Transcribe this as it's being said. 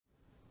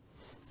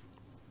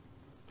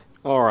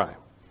All right.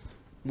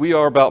 We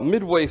are about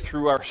midway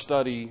through our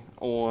study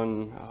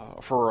on,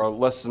 for a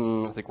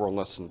lesson, I think we're on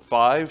lesson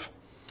 5,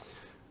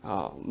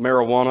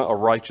 marijuana, a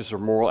righteous or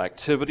moral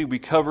activity. We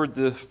covered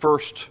the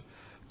first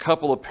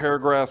couple of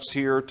paragraphs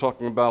here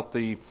talking about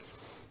the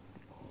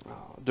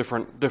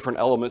different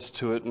elements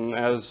to it, and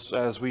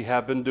as we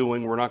have been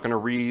doing, we're not going to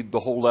read the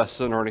whole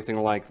lesson or anything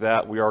like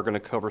that. We are going to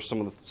cover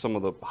some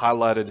of the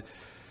highlighted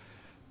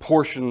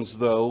portions,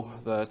 though,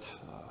 that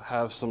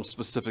have some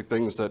specific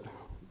things that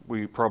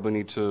we probably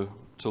need to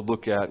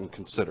look at and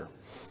consider.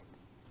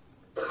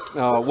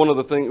 One of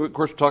the things, of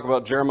course, we talk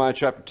about Jeremiah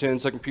chapter 10,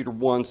 2 Peter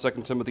 1, 2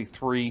 Timothy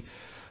 3.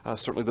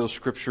 Certainly those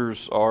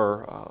scriptures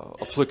are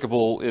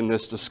applicable in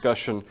this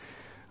discussion.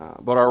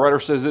 But our writer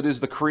says, it is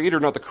the creator,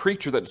 not the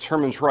creature, that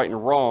determines right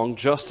and wrong,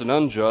 just and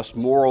unjust,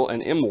 moral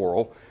and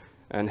immoral,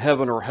 and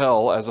heaven or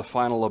hell as a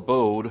final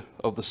abode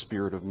of the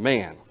spirit of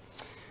man.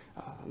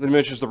 Then he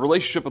mentions the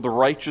relationship of the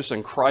righteous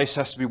and Christ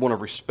has to be one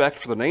of respect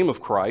for the name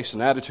of Christ,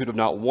 an attitude of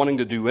not wanting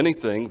to do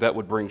anything that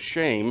would bring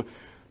shame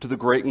to the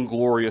great and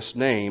glorious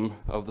name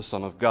of the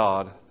Son of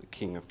God, the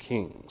King of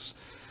Kings.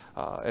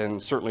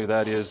 And certainly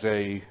that is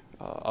a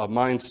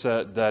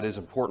mindset that is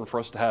important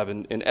for us to have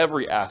in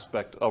every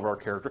aspect of our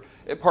character.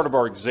 Part of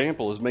our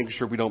example is making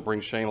sure we don't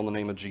bring shame on the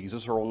name of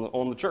Jesus or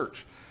on the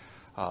church.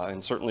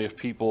 And certainly if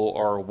people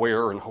are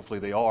aware, and hopefully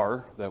they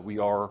are, that we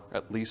are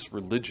at least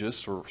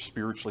religious or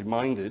spiritually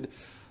minded,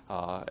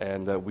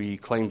 and that we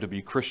claim to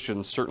be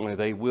Christians, certainly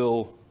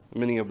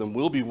many of them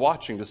will be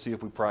watching to see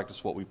if we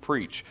practice what we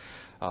preach.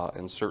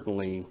 And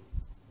certainly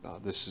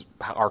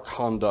our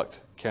conduct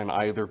can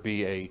either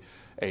be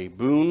a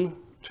boon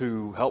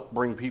to help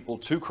bring people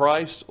to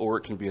Christ, or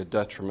it can be a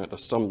detriment, a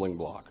stumbling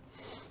block.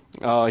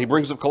 He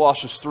brings up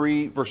Colossians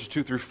 3, verses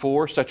 2 through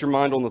 4. Set your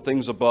mind on the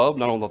things above,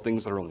 not on the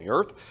things that are on the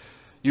earth.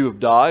 You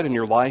have died, and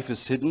your life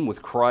is hidden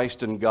with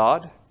Christ in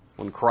God.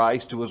 When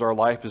Christ, who is our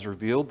life, is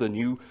revealed, then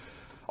you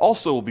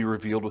also will be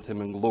revealed with him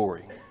in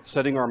glory.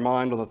 Setting our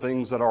mind on the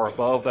things that are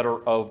above, that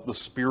are of the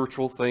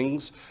spiritual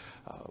things.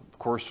 Of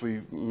course, we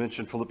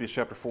mentioned Philippians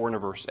chapter 4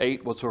 and verse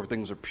 8, whatsoever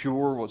things are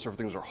pure, whatsoever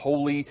things are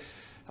holy.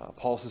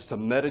 Paul says to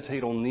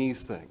meditate on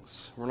these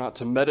things. We're not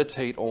to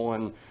meditate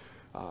on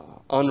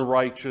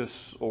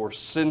unrighteous or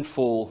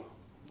sinful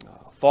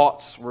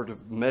thoughts. We're to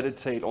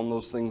meditate on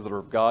those things that are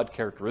of God,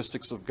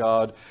 characteristics of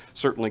God,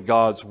 certainly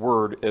God's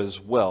word as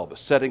well. But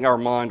setting our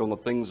mind on the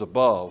things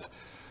above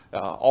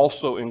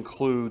also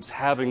includes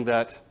having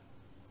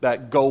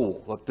that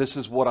goal. Look, this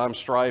is what I'm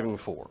striving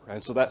for.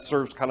 And so that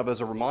serves kind of as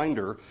a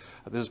reminder.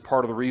 This is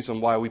part of the reason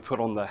why we put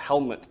on the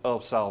helmet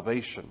of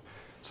salvation,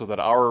 so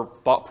that our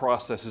thought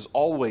process is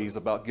always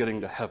about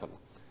getting to heaven.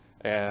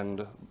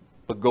 And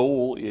the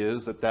goal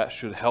is that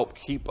should help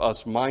keep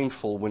us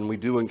mindful when we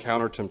do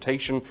encounter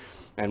temptation,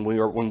 and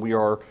when we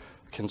are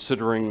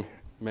considering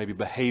maybe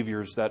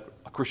behaviors that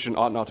a Christian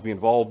ought not to be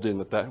involved in,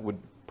 that would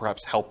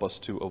perhaps help us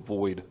to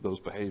avoid those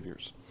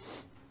behaviors.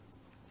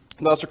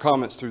 Thoughts or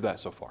comments through that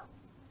so far?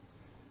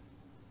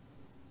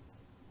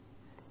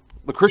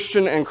 The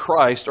Christian and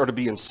Christ are to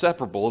be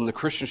inseparable, and the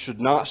Christian should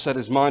not set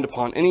his mind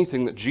upon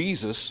anything that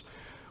Jesus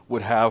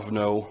would have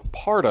no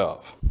part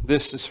of.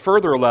 This is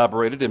further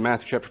elaborated in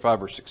Matthew chapter 5,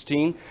 verse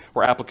 16,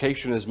 where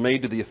application is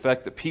made to the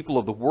effect that people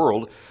of the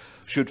world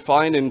should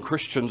find in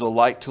Christians a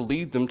light to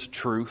lead them to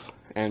truth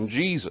and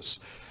Jesus.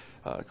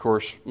 Of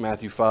course,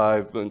 Matthew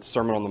 5, the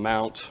Sermon on the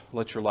Mount,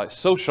 let your light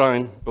so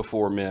shine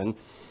before men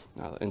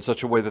in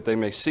such a way that they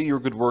may see your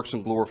good works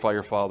and glorify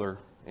your Father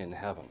in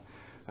heaven.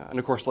 And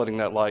of course, letting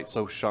that light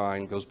so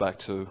shine goes back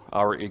to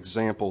our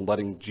example,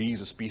 letting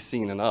Jesus be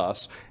seen in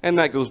us. And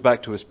that goes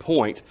back to his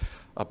point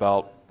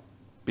about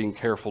being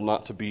careful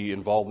not to be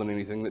involved in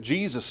anything that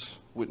Jesus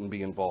wouldn't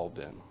be involved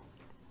in.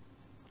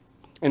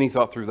 Any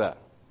thought through that?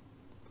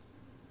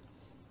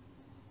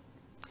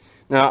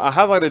 Now, I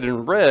highlighted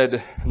in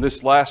red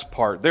this last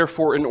part.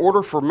 Therefore, in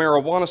order for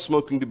marijuana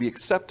smoking to be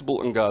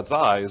acceptable in God's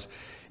eyes,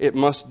 it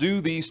must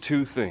do these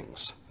two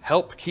things: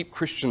 help keep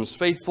Christians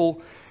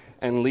faithful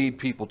and lead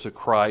people to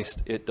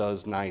Christ. It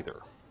does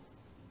neither.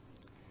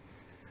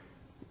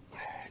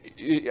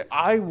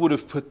 I would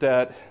have put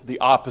that the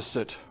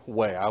opposite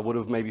way. I would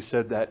have maybe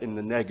said that in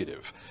the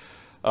negative,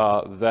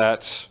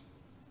 that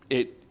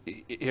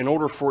in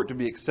order for it to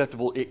be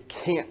acceptable, it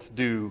can't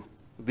do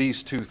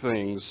these two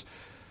things: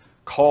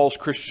 calls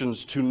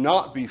Christians to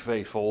not be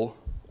faithful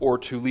or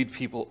to lead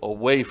people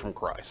away from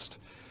Christ.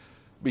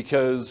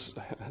 Because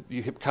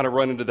you kind of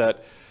run into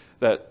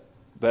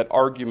that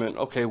argument,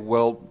 okay,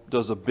 well,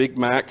 does a Big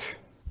Mac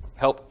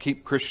help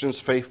keep Christians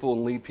faithful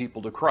and lead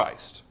people to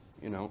Christ?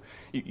 You know,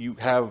 you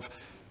have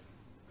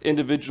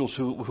individuals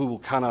who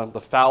kind of,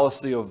 the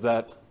fallacy of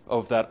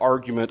that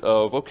argument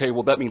of, okay,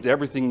 well, that means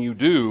everything you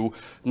do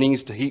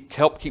needs to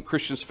help keep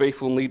Christians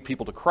faithful and lead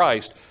people to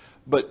Christ.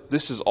 But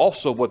this is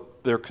also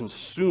what they're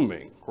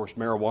consuming. Of course,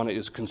 marijuana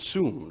is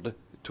consumed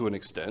to an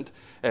extent,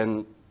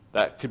 and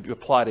that could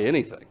apply to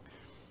anything.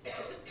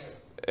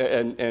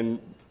 And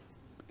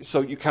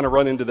so you kind of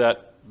run into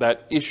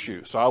that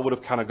issue. So I would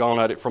have kind of gone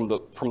at it from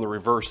the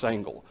reverse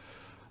angle.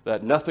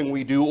 that nothing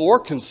we do or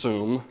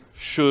consume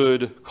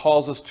should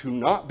cause us to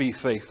not be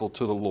faithful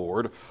to the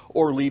Lord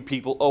or lead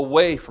people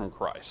away from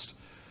Christ.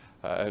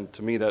 And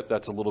to me,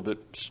 that's a little bit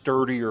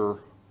sturdier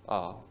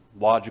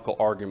logical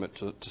argument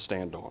to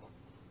stand on.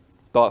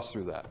 Thoughts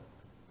through that?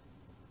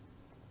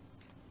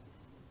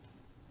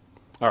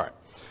 All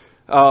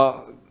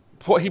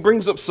right. He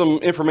brings up some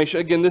information.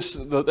 Again,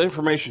 the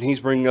information he's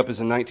bringing up is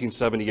in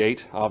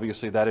 1978.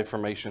 Obviously, that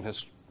information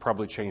has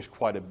probably changed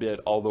quite a bit,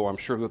 although I'm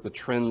sure that the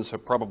trends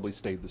have probably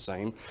stayed the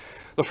same.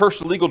 The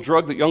first illegal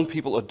drug that young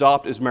people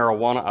adopt is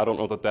marijuana. I don't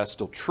know that that's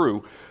still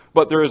true,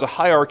 but there is a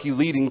hierarchy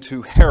leading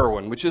to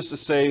heroin, which is to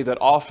say that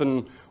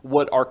often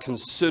what are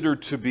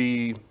considered to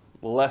be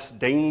less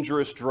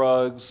dangerous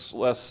drugs,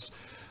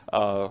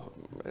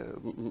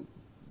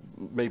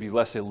 maybe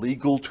less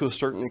illegal to a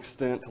certain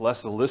extent,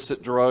 less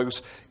illicit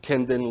drugs,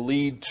 can then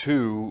lead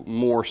to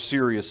more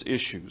serious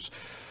issues.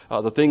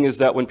 The thing is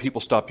that when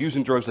people stop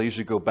using drugs, they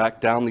usually go back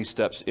down these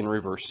steps in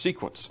reverse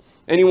sequence.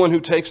 Anyone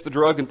who takes the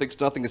drug and thinks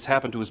nothing has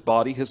happened to his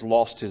body has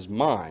lost his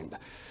mind.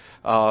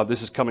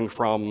 This is coming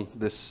from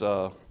this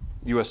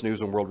U.S. News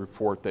and World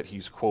Report that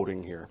he's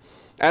quoting here.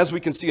 As we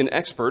can see, an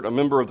expert, a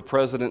member of the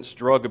President's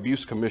Drug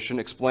Abuse Commission,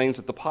 explains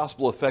that the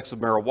possible effects of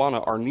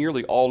marijuana are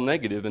nearly all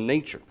negative in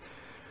nature.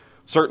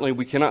 Certainly,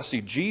 we cannot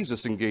see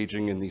Jesus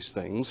engaging in these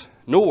things,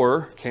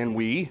 nor can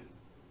we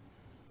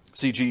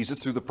see Jesus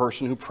through the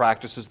person who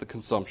practices the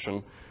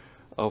consumption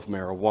of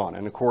marijuana.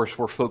 And of course,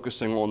 we're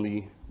focusing on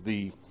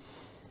the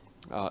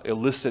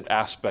illicit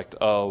aspect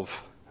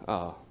of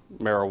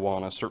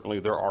marijuana.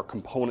 Certainly, there are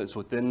components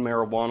within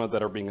marijuana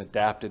that are being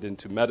adapted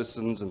into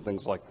medicines and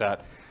things like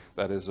that.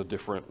 That is a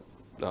different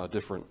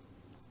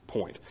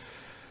point.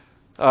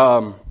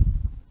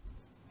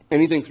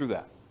 Anything through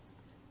that?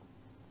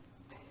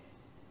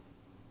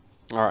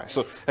 All right,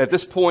 so at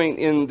this point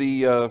in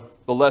the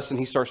lesson,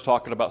 he starts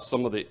talking about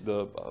some of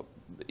the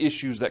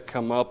issues that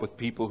come up with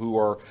people who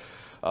are,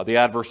 the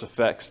adverse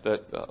effects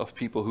of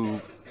people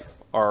who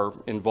are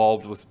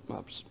involved with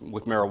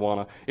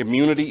marijuana.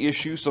 Immunity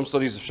issues. Some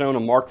studies have shown a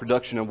marked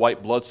reduction in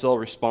white blood cell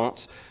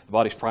response, the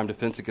body's prime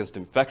defense against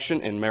infection,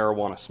 in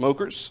marijuana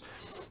smokers.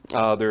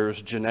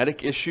 There's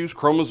genetic issues.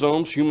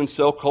 Chromosomes. Human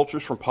cell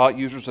cultures from pot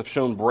users have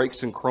shown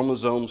breaks in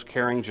chromosomes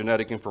carrying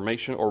genetic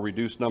information or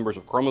reduced numbers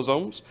of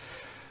chromosomes.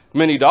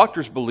 Many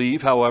doctors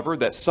believe, however,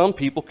 that some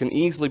people can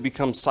easily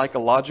become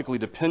psychologically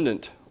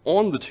dependent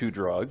on the two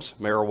drugs,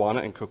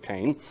 marijuana and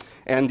cocaine,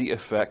 and the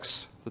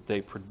effects that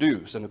they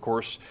produce. And of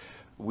course,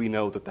 we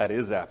know that that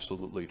is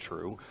absolutely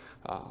true,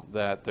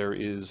 that there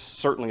is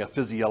certainly a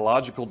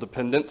physiological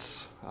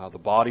dependence. The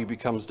body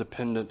becomes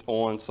dependent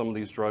on some of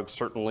these drugs,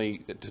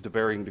 certainly to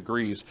varying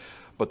degrees,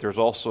 but there's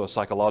also a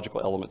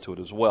psychological element to it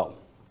as well.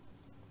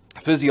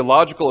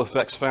 Physiological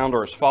effects found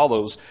are as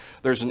follows.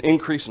 There's an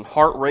increase in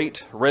heart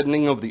rate,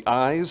 reddening of the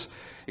eyes.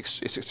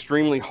 It's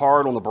extremely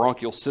hard on the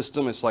bronchial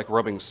system. It's like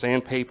rubbing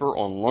sandpaper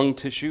on lung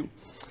tissue.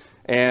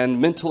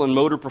 And mental and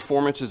motor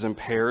performance is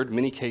impaired, in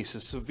many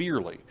cases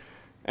severely.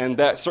 And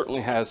that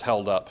certainly has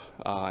held up.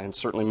 And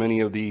certainly many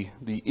of the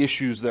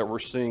issues that we're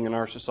seeing in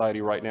our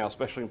society right now,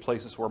 especially in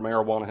places where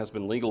marijuana has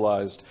been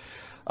legalized,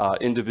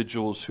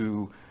 individuals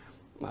who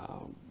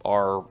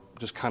are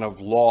just kind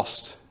of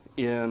lost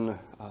in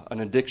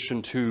an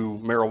addiction to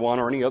marijuana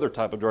or any other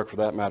type of drug for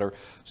that matter,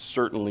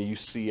 certainly you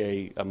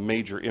see a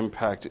major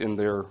impact in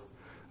their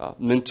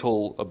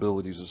mental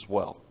abilities as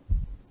well.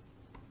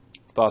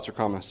 Thoughts or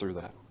comments through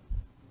that?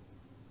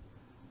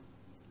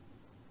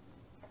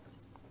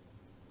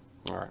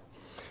 All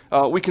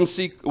right. We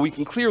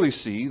can clearly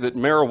see that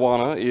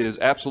marijuana is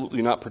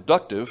absolutely not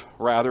productive.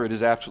 Rather, it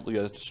is absolutely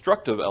a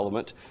destructive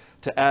element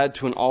to add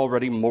to an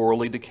already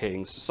morally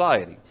decaying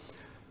society.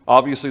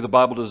 Obviously, the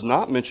Bible does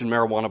not mention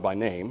marijuana by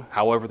name.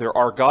 However, there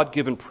are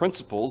God-given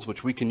principles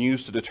which we can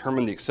use to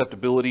determine the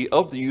acceptability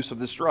of the use of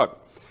this drug.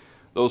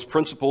 Those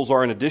principles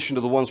are in addition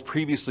to the ones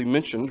previously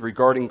mentioned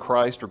regarding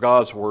Christ or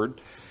God's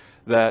Word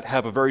that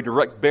have a very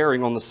direct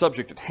bearing on the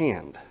subject at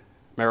hand.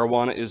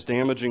 Marijuana is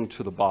damaging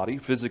to the body,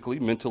 physically,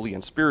 mentally,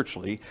 and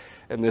spiritually,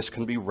 and this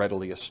can be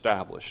readily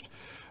established.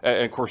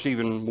 And of course,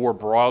 even more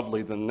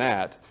broadly than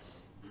that,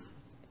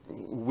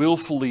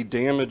 willfully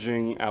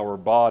damaging our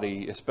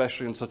body,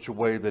 especially in such a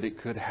way that it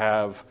could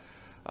have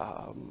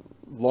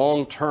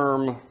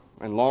long-term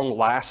and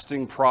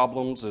long-lasting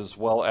problems as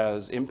well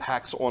as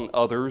impacts on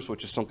others,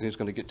 which is something he's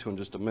going to get to in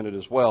just a minute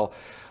as well.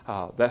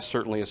 That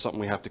certainly is something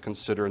we have to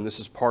consider, and this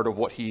is part of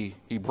what he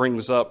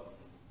brings up,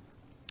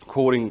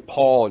 quoting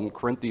Paul in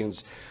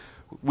Corinthians.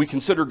 We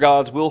consider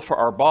God's will for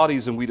our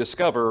bodies, and we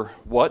discover,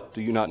 what?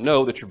 Do you not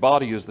know that your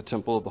body is the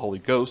temple of the Holy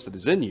Ghost that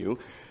is in you,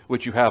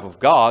 which you have of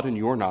God, and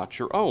you are not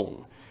your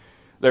own?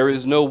 There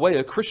is no way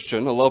a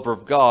Christian, a lover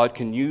of God,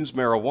 can use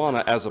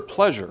marijuana as a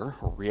pleasure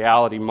or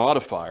reality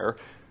modifier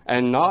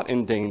and not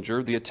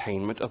endanger the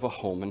attainment of a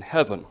home in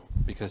heaven,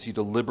 because he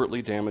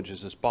deliberately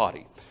damages his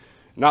body.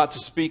 Not to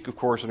speak, of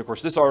course, and of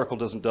course this article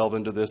doesn't delve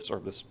into this, or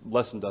this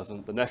lesson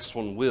doesn't, the next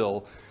one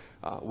will,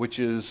 which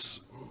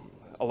is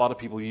a lot of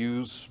people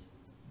use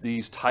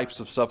these types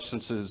of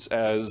substances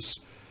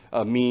as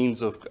a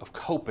means of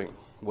coping.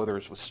 whether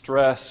it's with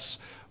stress,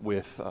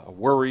 with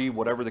worry,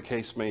 whatever the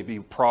case may be,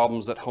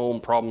 problems at home,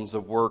 problems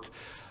at work,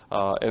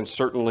 and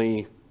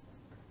certainly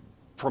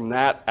from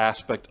that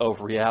aspect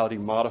of reality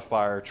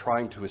modifier,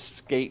 trying to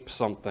escape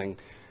something,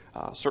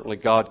 certainly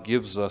God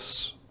gives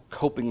us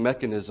coping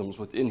mechanisms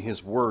within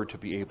His Word to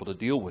be able to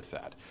deal with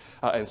that.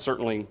 And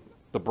certainly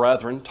the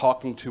brethren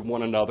talking to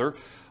one another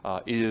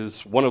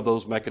is one of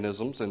those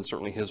mechanisms, and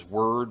certainly His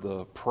Word,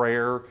 the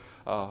prayer,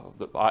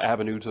 the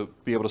avenue to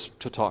be able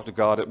to talk to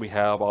God that we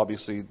have,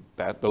 obviously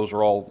those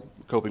are all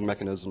coping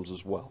mechanisms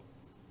as well.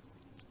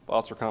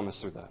 Thoughts or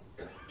comments through that?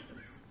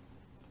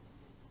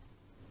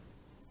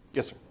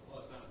 Yes, sir. A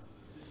lot of times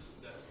the decisions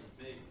that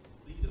we make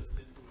lead us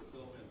into a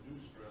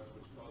self-induced stress,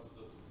 which causes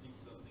us to seek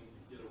something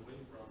to get away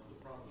from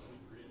the problems we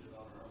created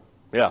on our own.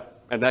 Yeah,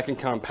 and that can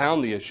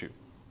compound the issue.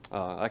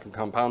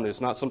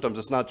 Sometimes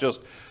it's not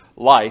just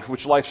life,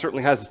 which life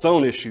certainly has its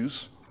own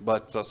issues,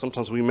 but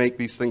sometimes we make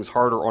these things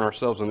harder on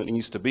ourselves than it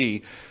needs to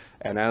be.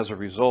 And as a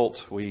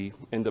result, we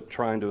end up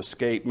trying to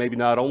escape, maybe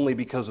not only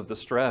because of the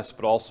stress,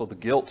 but also the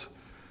guilt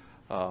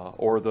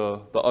or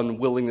the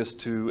unwillingness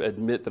to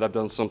admit that I've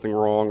done something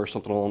wrong or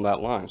something along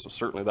that line. So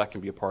certainly that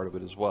can be a part of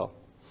it as well.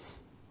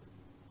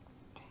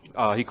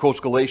 He quotes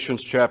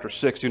Galatians chapter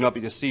 6, "Do not be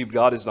deceived,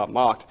 God is not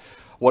mocked.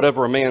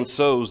 Whatever a man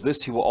sows,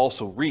 this he will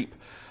also reap.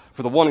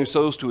 For the one who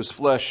sows to his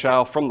flesh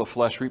shall from the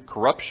flesh reap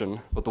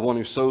corruption, but the one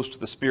who sows to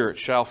the Spirit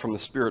shall from the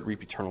Spirit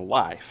reap eternal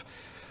life.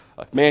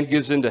 If man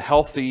gives in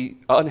to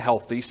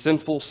unhealthy,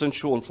 sinful,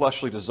 sensual, and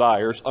fleshly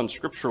desires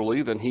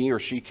unscripturally, then he or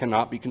she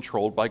cannot be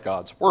controlled by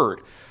God's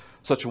word.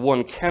 Such a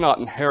one cannot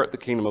inherit the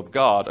kingdom of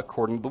God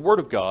according to the word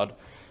of God."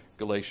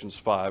 Galatians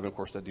 5, and of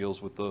course that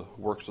deals with the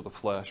works of the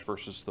flesh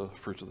versus the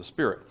fruits of the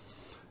Spirit.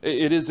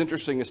 It is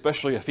interesting,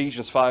 especially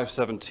Ephesians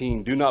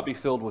 5:17, "Do not be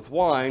filled with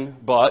wine,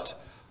 but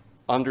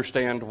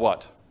understand"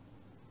 what?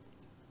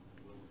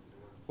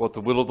 What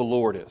the will of the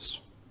Lord is.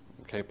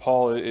 Okay,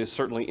 Paul is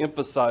certainly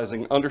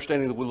emphasizing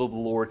understanding the will of the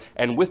Lord,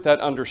 and with that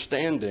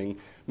understanding,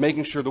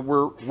 making sure that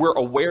we're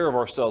aware of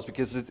ourselves,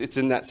 because it's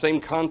in that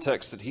same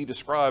context that he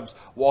describes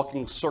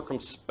walking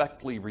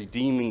circumspectly,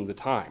 redeeming the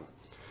time.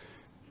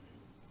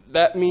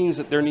 That means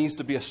that there needs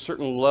to be a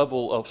certain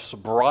level of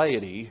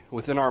sobriety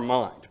within our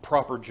mind,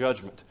 proper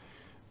judgment,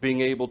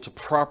 being able to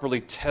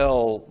properly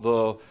tell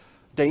the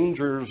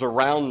dangers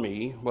around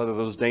me, whether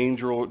those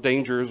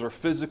dangers are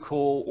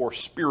physical or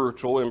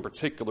spiritual, in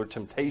particular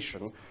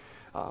temptation,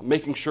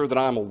 making sure that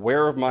I'm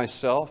aware of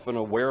myself and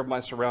aware of my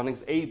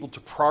surroundings, able to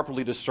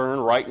properly discern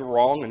right and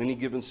wrong in any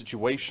given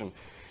situation.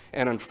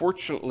 And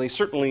unfortunately,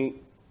 certainly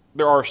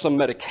there are some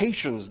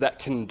medications that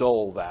can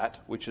dull that,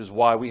 which is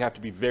why we have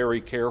to be very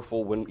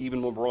careful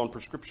even when we're on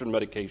prescription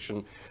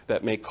medication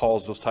that may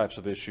cause those types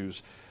of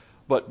issues.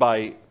 But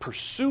by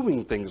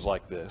pursuing things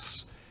like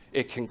this,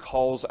 it can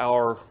cause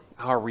our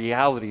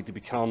reality to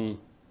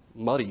become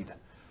muddied.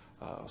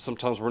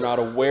 Sometimes we're not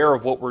aware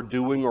of what we're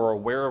doing or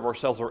aware of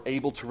ourselves or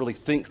able to really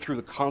think through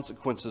the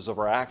consequences of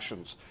our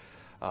actions.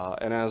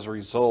 And as a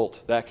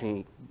result, that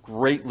can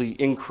greatly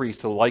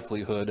increase the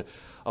likelihood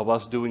of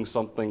us doing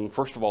something,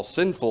 first of all,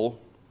 sinful,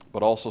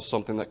 but also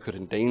something that could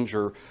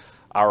endanger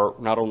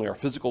not only our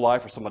physical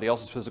life or somebody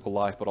else's physical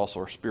life, but also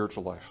our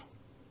spiritual life.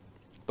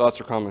 Thoughts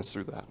or comments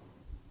through that?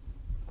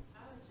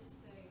 I would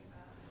just say,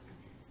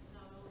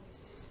 not only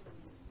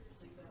physically and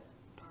spiritually,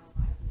 but our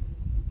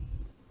livelihood can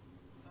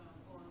be,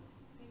 or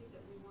things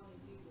that we want to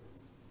do to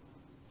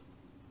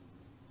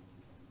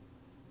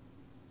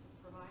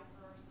provide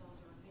for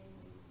ourselves, our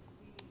families.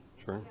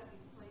 Sure. We have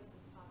these places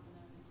popping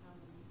up in town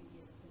where you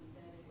can get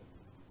synthetic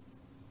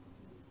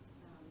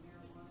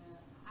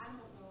marijuana. I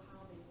don't know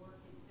how they work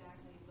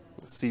exactly,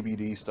 but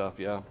CBD stuff,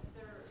 yeah.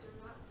 they're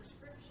not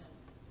prescription,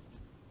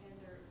 and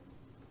they're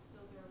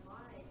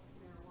like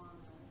marijuana.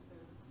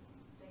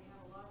 They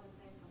have a lot of the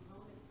same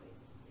components, but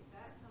if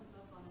that comes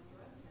up on a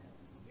drug test,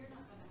 you're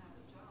not going to have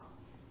a job.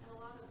 And a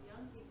lot of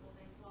young people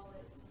think, well,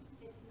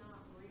 it's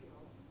not real,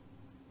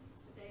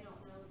 but they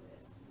don't know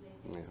this, and they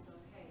think it's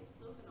okay. It's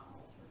still going to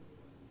alter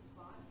your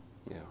body.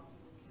 It's going to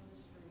alter your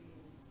chemistry,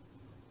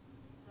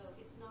 and so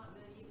it's not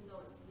good, even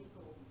though it's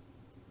legal.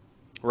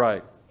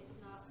 Right.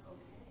 It's not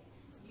okay.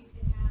 You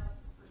can have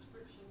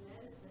prescription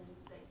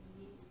medicines that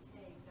you need to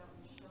take that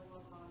will show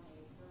up on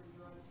a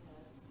drug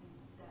test,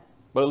 things that.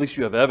 But at least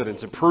you have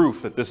evidence and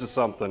proof that this is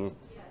something.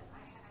 Yes, I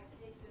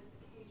take this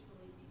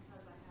occasionally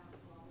because I have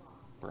blah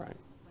blah. Right.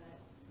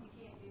 But you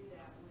can't do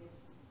that with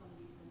some of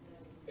these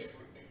synthetic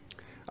drugs.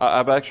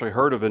 I've actually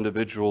heard of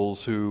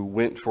individuals who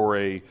went for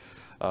a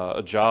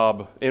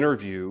job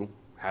interview,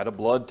 had a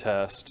blood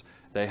test.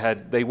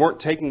 They weren't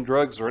taking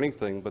drugs or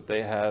anything, but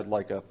they had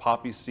like a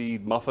poppy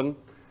seed muffin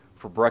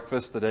for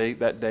breakfast that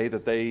day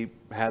that they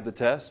had the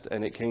test,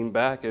 and it came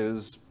back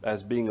as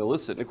being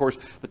illicit. And of course,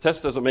 the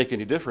test doesn't make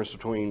any difference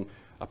between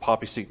a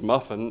poppy seed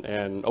muffin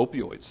and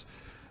opioids.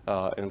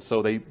 And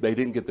so they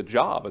didn't get the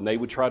job, and they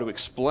would try to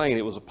explain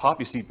it was a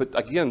poppy seed, but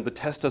again, the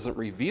test doesn't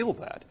reveal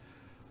that.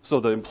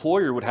 So the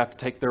employer would have to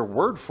take their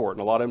word for it,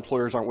 and a lot of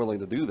employers aren't willing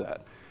to do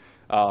that.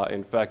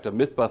 In fact,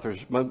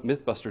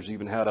 Mythbusters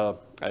even had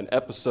an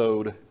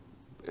episode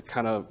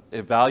kind of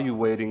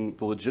evaluating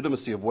the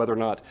legitimacy of whether or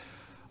not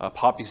a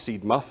poppy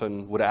seed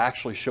muffin would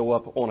actually show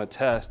up on a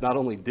test. Not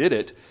only did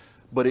it,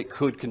 but it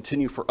could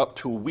continue for up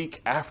to a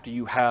week after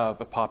you have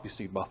a poppy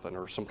seed muffin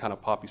or some kind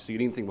of poppy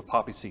seed, anything with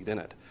poppy seed in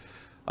it.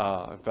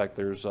 In fact,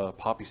 there's a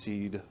poppy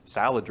seed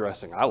salad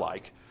dressing I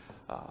like,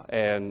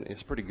 and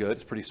it's pretty good.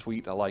 It's pretty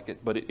sweet. I like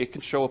it. But it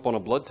can show up on a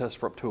blood test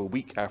for up to a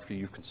week after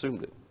you've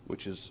consumed it,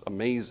 which is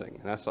amazing.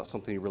 And that's not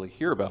something you really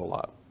hear about a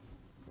lot.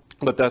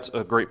 But that's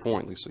a great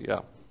point, Lisa.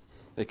 Yeah.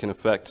 It can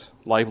affect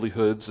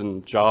livelihoods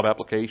and job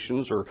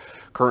applications or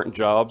current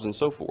jobs and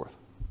so forth.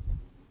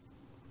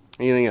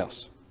 Anything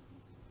else?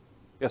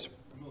 Yes, sir.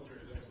 The military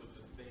has actually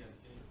just banned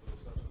any of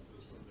those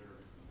substances from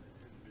their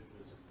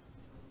individuals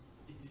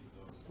eating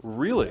those.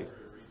 Really?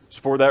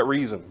 For that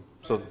reason.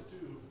 So. It's too,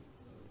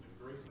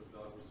 the grace of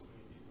God, where so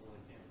many people want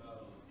to camp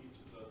out on,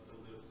 teaches us to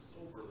live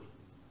soberly,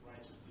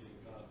 righteously in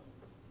God.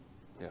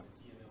 Yeah.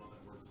 Keying in on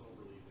that word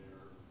soberly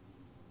there.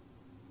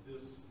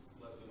 This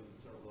lesson and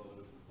several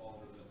others fall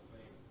under that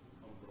same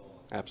umbrella.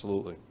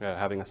 Absolutely. Yeah,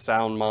 having a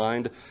sound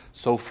mind.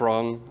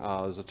 Sophrung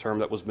is a term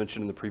that was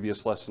mentioned in the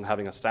previous lesson,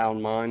 having a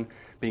sound mind,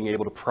 being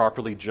able to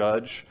properly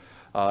judge.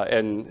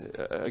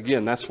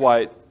 Again, that's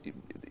why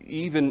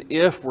even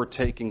if we're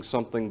taking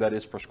something that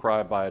is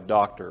prescribed by a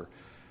doctor,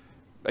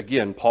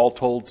 again, Paul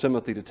told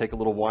Timothy to take a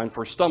little wine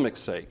for stomach's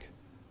sake.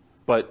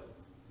 But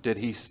did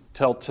he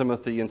tell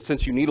Timothy, and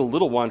since you need a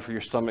little wine for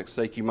your stomach's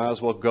sake, you might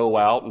as well go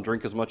out and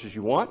drink as much as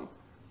you want?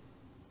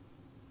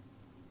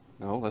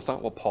 No, that's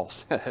not what Paul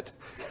said.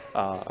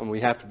 And we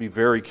have to be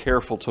very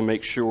careful to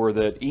make sure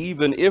that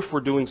even if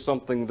we're doing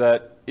something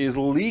that is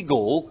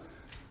legal,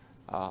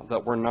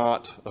 that we're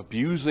not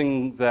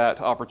abusing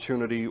that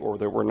opportunity, or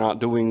that we're not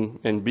doing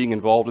and being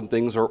involved in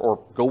things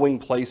or going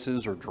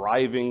places or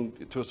driving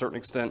to a certain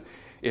extent,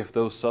 if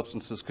those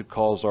substances could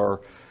cause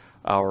our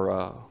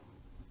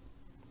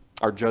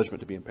judgment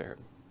to be impaired.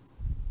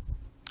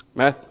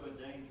 Matthew?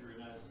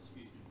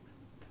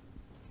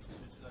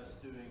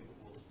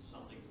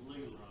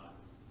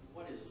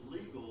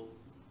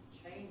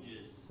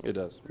 It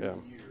does, yeah.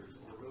 Years,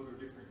 or go to a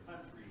different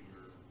country,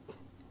 or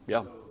yeah.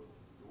 So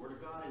the Word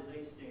of God is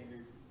a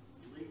standard.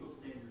 The legal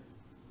standard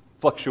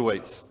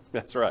fluctuates.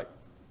 That's right.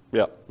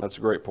 Yeah, that's a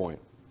great point.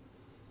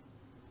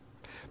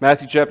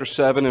 Matthew chapter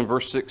 7 and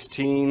verse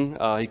 16,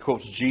 he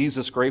quotes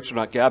Jesus, "Grapes are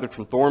not gathered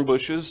from thorn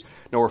bushes,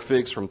 nor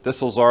figs from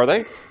thistles are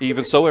they.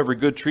 Even so, every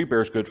good tree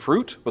bears good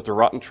fruit, but the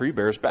rotten tree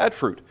bears bad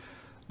fruit.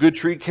 Good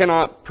tree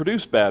cannot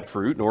produce bad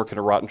fruit, nor can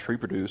a rotten tree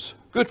produce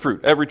good fruit.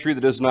 Every tree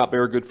that does not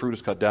bear good fruit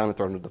is cut down and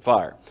thrown into the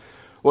fire."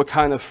 What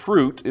kind of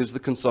fruit is the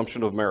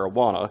consumption of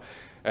marijuana?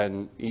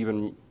 And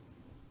even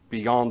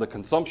beyond the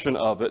consumption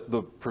of it,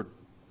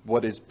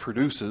 what it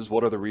produces,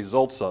 what are the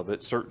results of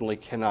it, certainly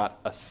cannot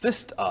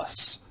assist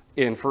us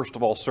in, first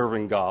of all,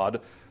 serving God,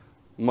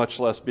 much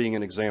less being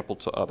an example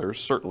to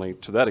others, certainly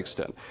to that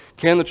extent.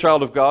 Can the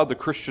child of God, the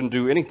Christian,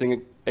 do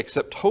anything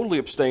except totally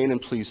abstain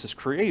and please his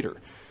Creator?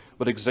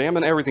 But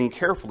examine everything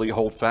carefully,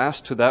 hold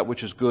fast to that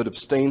which is good,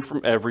 abstain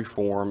from every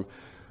form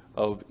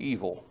of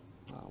evil,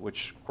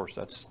 which, of course,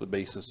 that's the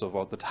basis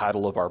of the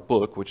title of our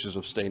book, which is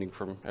abstaining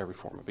from every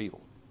form of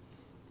evil.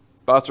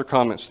 Thoughts or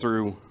comments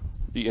through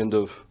the end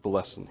of the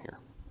lesson here?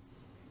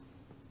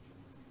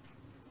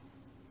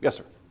 Yes,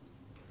 sir.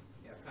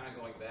 Yeah, kind of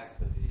going back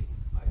to the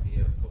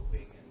idea of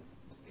coping and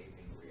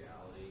escaping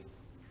reality.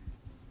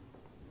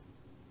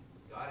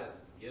 God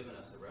has given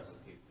us a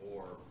recipe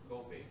for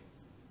coping.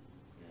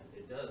 And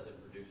it does. It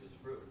produces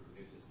fruit. It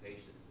produces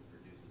patience. It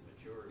produces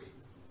maturity.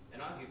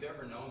 And if you've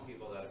ever known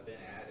people that have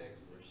been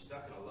addicts, they're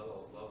stuck in a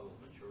level of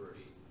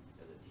maturity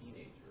as a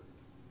teenager.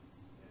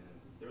 And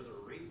there's a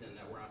reason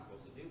that we're not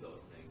supposed to do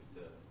those things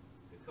to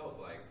cope,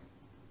 like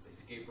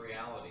escape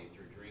reality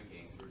through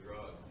drinking, through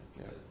drugs.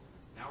 Because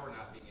now we're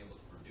not being able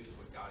to produce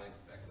what God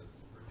expects us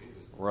to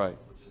produce. Right.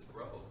 Which is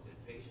growth and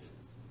patience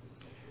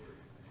and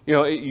maturity. You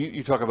know,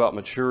 you talk about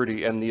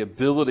maturity and the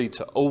ability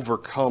to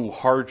overcome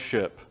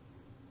hardship.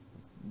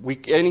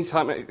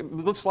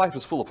 This life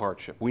is full of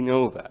hardship. We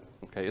know that.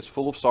 Okay, it's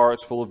full of sorrow.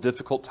 It's full of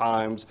difficult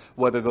times.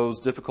 Whether those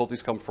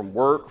difficulties come from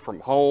work, from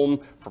home,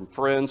 from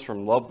friends,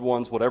 from loved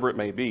ones, whatever it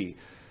may be,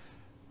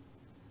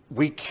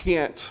 we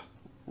can't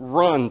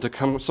run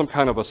to some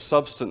kind of a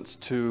substance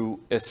to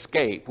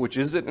escape. Which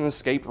is it an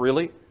escape,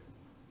 really?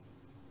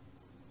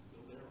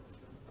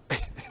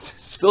 It's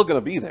still going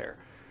to be there.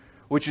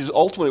 Which is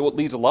ultimately what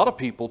leads a lot of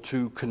people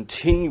to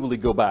continually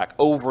go back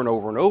over and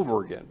over and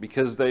over again,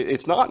 because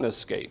it's not an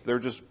escape. They're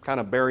just kind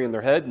of burying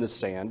their head in the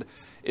sand.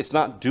 It's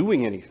not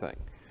doing anything.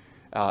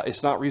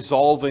 It's not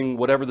resolving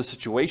whatever the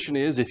situation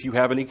is, if you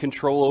have any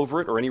control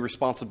over it or any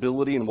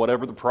responsibility in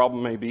whatever the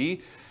problem may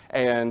be.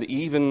 And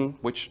even,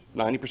 which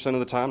 90% of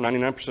the time,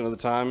 99% of the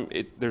time,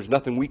 there's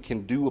nothing we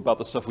can do about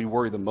the stuff we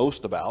worry the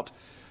most about.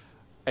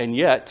 And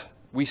yet,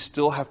 we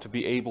still have to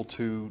be able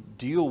to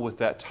deal with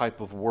that type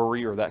of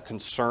worry or that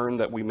concern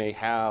that we may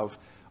have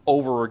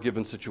over a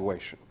given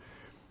situation.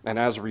 And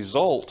as a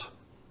result,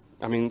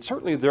 I mean,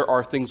 certainly there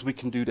are things we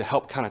can do to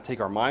help kind of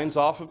take our minds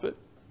off of it.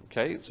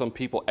 Okay, some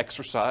people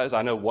exercise.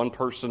 I know one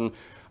person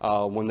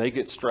when they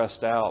get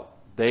stressed out,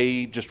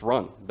 they just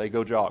run. They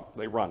go jog.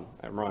 They run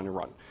and run and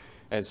run.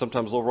 And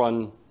sometimes they'll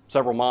run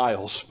several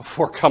miles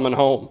before coming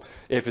home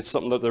if it's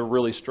something that they're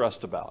really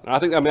stressed about.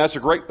 And I mean, that's a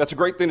great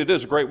thing to do.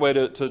 It's a great way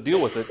to deal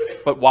with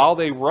it. But while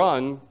they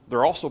run,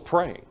 they're also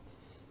praying.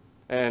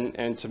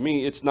 And to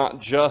me, it's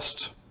not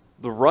just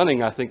the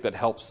running, I think, that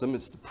helps them.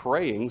 It's the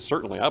praying.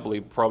 Certainly, I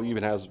believe, probably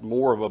even has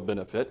more of a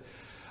benefit,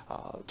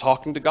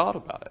 talking to God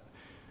about it.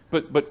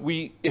 But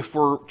if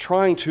we're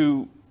trying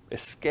to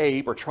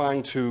escape or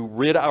trying to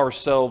rid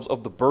ourselves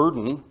of the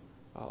burden,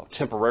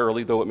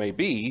 temporarily though it may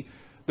be,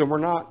 then we're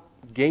not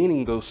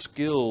gaining those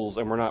skills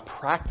and we're not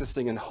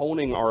practicing and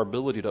honing our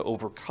ability to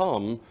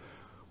overcome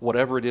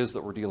whatever it is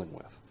that we're dealing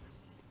with.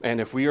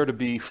 And if we are to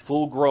be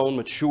full-grown,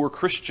 mature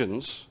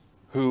Christians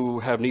who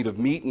have need of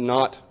meat and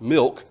not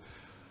milk,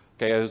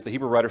 okay, as the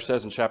Hebrew writer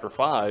says in chapter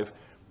 5,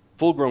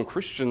 full-grown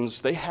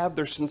Christians, they have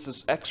their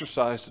senses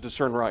exercised to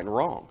discern right and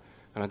wrong.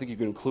 And I think you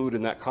can include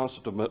in that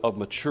concept of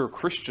mature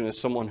Christian as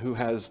someone who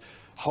has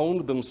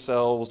honed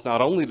themselves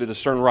not only to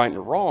discern right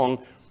and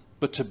wrong,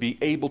 but to be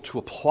able to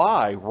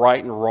apply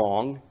right and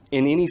wrong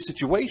in any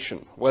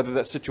situation, whether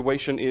that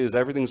situation is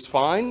everything's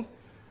fine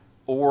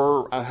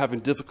or I'm having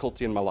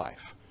difficulty in my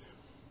life.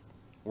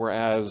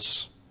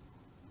 Whereas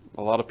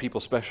a lot of people,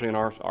 especially in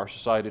our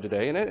society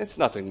today, and it's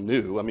nothing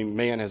new. I mean,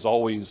 man has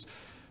always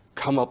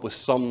come up with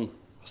some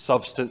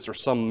substance or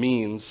some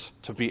means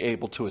to be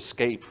able to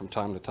escape from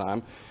time to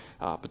time.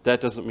 But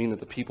that doesn't mean that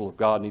the people of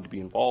God need to be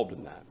involved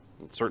in that.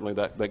 And certainly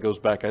that goes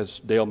back, as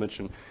Dale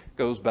mentioned,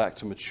 goes back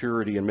to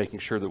maturity and making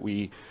sure that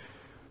we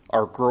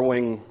are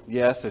growing,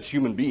 yes, as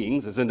human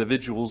beings, as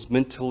individuals,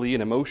 mentally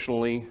and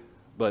emotionally,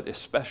 but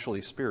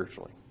especially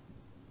spiritually.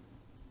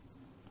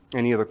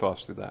 Any other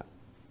thoughts through that?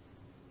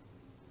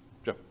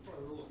 Joe?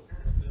 Probably the role of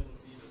parents then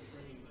would be to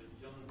train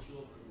the young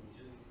children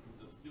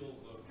in the skills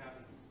of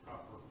having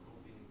proper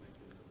coping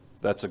mechanisms.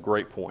 That's a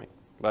great point.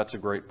 That's a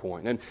great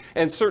point.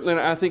 And certainly,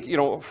 I think,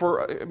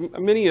 for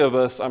many of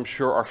us, I'm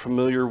sure, are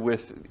familiar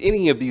with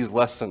any of these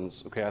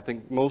lessons. Okay, I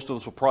think most of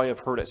us will probably have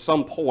heard at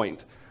some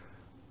point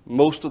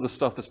most of the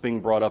stuff that's being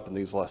brought up in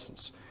these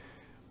lessons.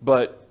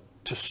 But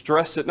to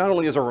stress it, not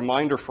only as a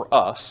reminder for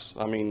us,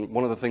 I mean,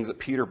 one of the things that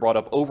Peter brought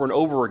up over and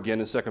over again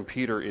in 2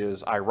 Peter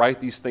is, I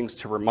write these things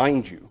to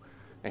remind you.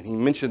 And he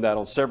mentioned that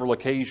on several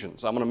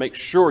occasions. I'm going to make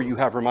sure you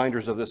have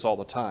reminders of this all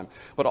the time.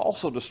 But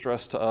also to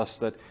stress to us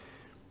that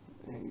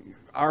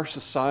our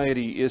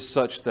society is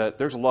such that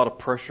there's a lot of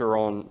pressure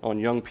on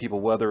young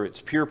people, whether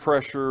it's peer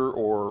pressure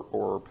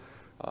or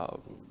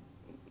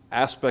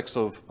aspects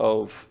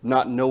of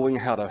not knowing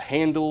how to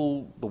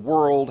handle the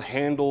world,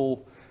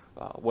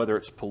 whether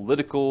it's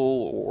political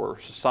or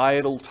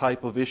societal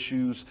type of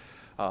issues.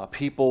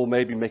 People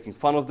may be making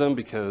fun of them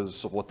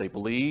because of what they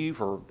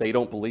believe or they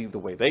don't believe the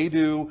way they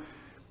do.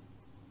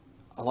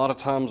 A lot of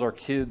times our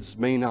kids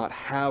may not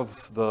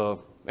have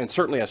and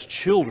certainly as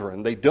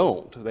children, they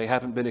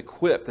haven't been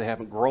equipped, they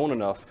haven't grown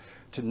enough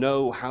to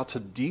know how to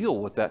deal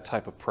with that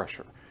type of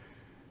pressure.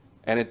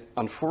 And it,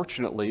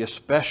 unfortunately,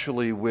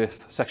 especially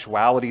with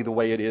sexuality the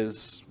way it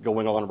is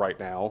going on right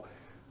now,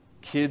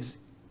 kids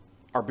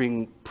are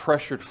being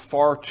pressured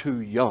far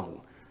too young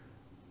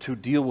to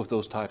deal with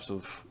those types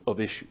of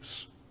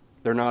issues.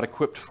 They're not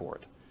equipped for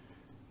it.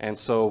 And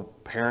so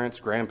parents,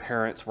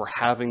 grandparents, we're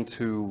having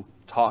to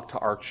talk to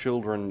our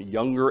children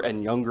younger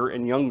and younger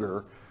and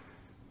younger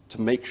to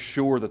make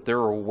sure that they're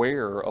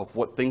aware of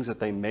what things that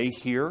they may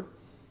hear,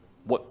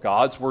 what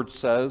God's word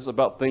says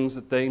about things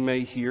that they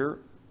may hear,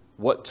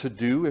 what to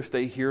do if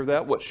they hear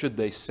that, what should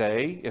they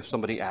say if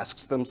somebody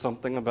asks them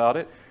something about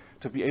it,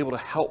 to be able to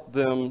help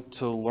them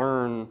to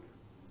learn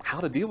how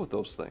to deal with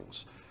those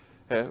things.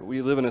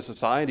 We live in a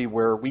society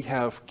where we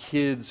have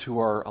kids who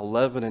are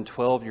 11 and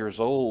 12 years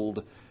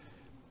old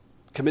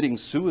committing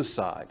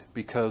suicide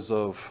because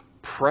of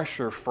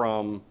pressure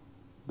from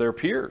their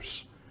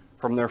peers,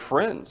 from their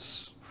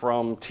friends,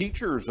 from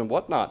teachers and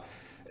whatnot.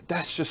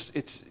 That's just,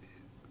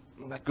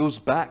 that goes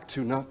back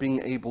to not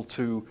being able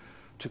to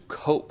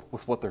cope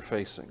with what they're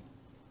facing.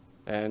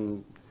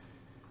 And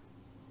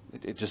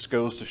it just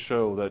goes to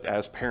show that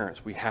as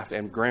parents, we have to,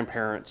 and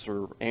grandparents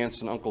or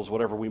aunts and uncles,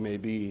 whatever we may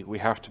be, we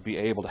have to be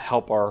able to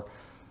help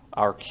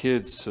our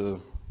kids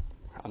to,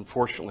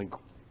 unfortunately,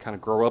 kind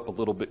of grow up a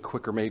little bit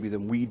quicker maybe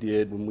than we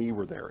did when we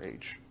were their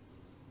age.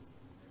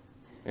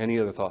 Any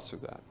other thoughts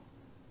of that?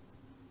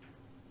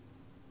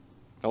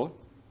 Owen?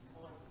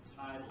 I like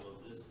the title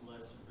of this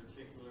lesson in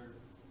particular.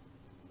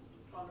 It's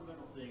the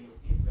fundamental thing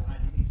behind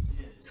any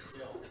sin is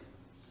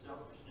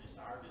selfishness,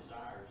 our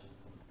desires.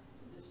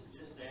 And this is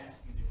just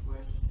asking the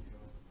question,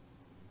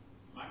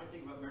 am I going to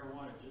think about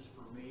marijuana just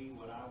for me,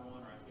 what I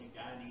want or I think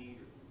I need,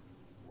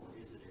 or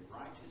is it a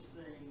righteous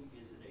thing?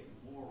 Is it a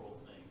moral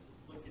thing?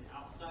 Just looking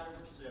outside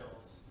of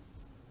ourselves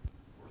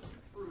for some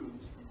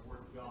truths from the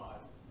Word of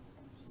God,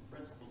 some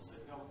principles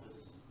that help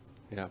us.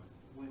 Yeah.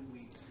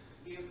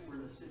 If we're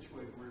in a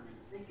situation where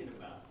we're thinking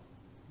about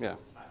Yeah. those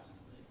types of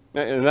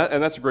things.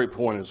 And that's a great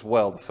point as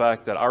well. The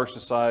fact that our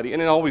society,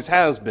 and it always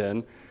has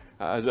been,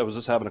 I was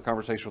just having a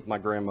conversation with my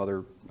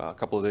grandmother a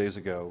couple of days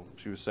ago.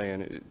 She was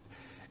saying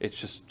it's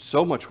just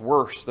so much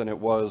worse than it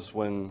was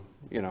when,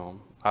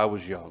 I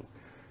was young.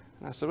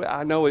 And I said, well,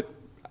 I know it,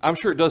 I'm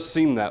sure it does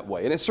seem that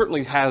way, and it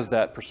certainly has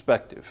that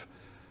perspective.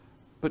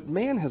 But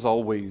man has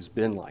always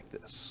been like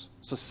this.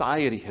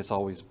 Society has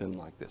always been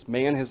like this.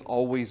 Man has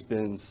always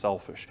been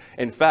selfish.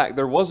 In fact,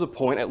 there was a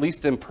point, at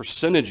least in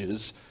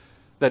percentages,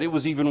 that it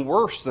was even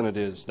worse than it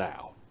is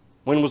now.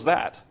 When was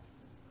that?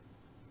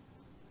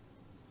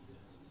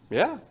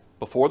 Yeah,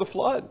 before the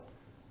flood.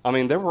 I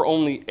mean, there were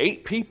only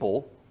 8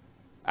 people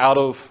out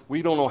of,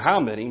 we don't know how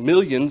many,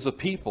 millions of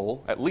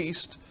people at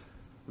least,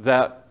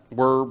 that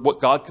were what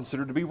God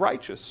considered to be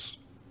righteous.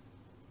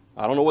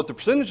 I don't know what the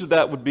percentage of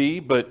that would be,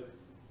 but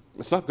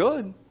it's not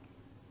good.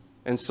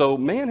 And so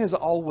man has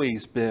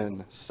always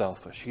been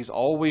selfish. He's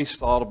always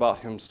thought about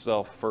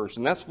himself first.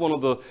 And that's one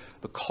of the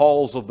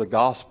calls of the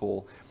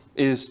gospel,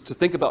 is to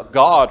think about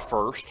God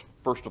first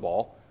of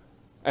all.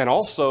 And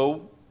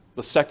also,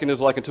 the second is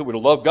like unto we to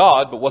love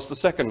God, but what's the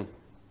second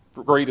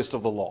greatest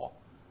of the law?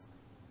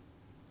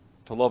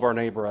 To love our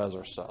neighbor as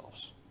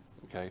ourselves.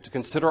 Okay? To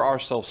consider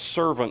ourselves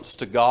servants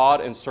to God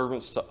and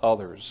servants to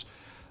others.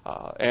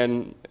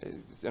 And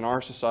in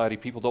our society,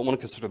 people don't want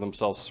to consider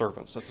themselves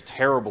servants. That's a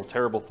terrible,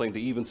 terrible thing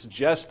to even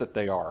suggest that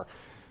they are.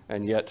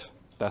 And yet,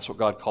 that's what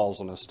God calls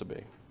on us to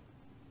be.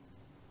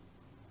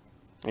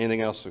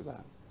 Anything else through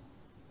that?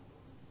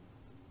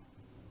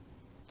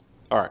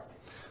 All right.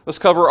 Let's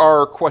cover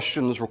our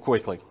questions real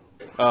quickly.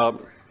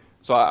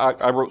 So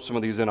I wrote some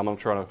of these in. I'm going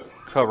to try to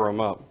cover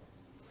them up.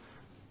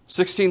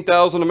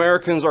 16,000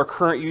 Americans are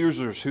current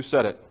users. Who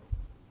said it?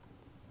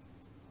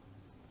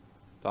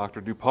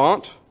 Dr.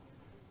 DuPont.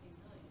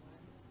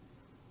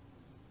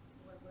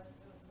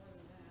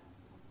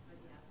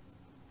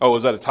 Oh,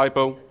 is that a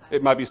typo?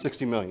 It might be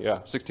 60 million. Yeah,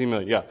 16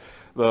 million. Yeah,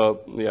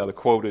 the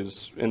quote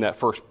is in that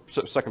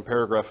second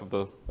paragraph of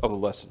the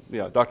lesson.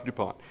 Yeah, Dr.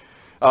 DuPont.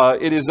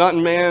 It is not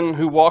in man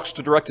who walks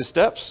to direct his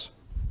steps.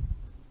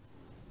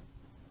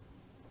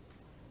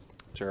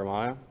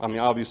 Jeremiah. I mean,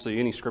 obviously,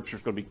 any scripture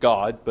is going to be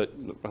God, but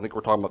I think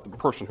we're talking about the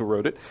person who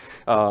wrote it.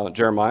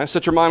 Jeremiah.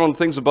 Set your mind on the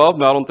things above,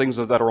 not on things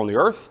that are on the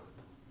earth.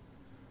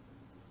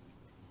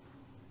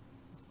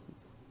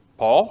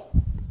 Paul.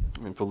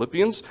 In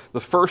Philippians, the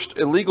first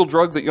illegal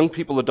drug that young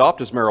people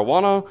adopt is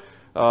marijuana.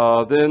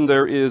 Then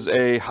there is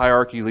a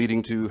hierarchy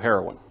leading to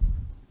heroin.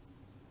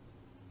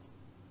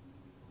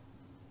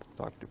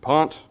 Dr.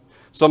 DuPont.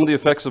 Some of the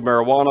effects of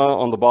marijuana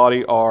on the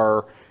body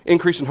are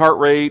increase in heart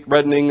rate,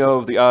 reddening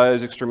of the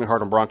eyes, extremely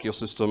heart and bronchial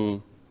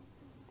system.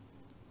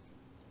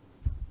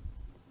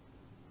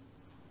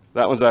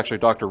 That one's actually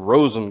Dr.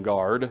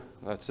 Rosengard.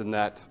 That's in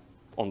that,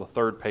 on the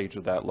 3rd page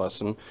of that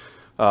lesson.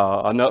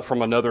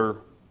 From another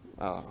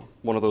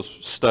one of those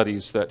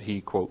studies that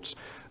he quotes.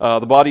 The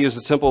body is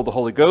the temple of the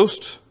Holy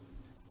Ghost.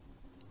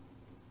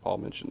 Paul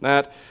mentioned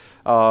that.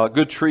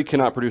 Good tree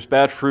cannot produce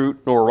bad fruit,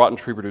 nor a rotten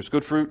tree produce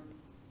good fruit.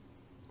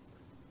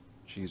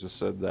 Jesus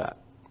said that.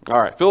 All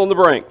right, fill in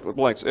the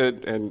blanks.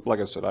 And like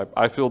I said,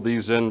 I filled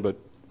these in, but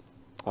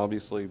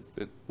obviously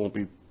it won't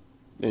be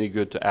any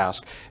good to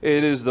ask.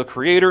 It is the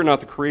creator, not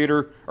the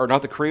creator, or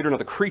not the creator, not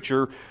the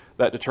creature,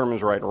 that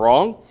determines right and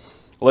wrong.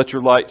 Let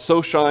your light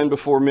so shine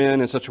before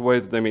men in such a way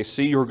that they may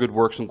see your good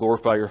works and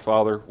glorify your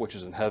Father, which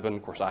is in heaven.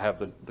 Of course, I have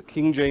the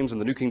King James and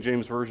the New King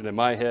James Version in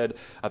my head.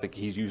 I think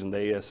he's using the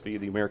ASV,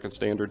 the American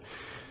Standard.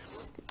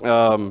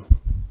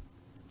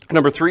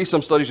 Number 3,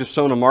 some studies have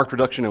shown a marked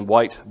reduction in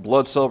white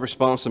blood cell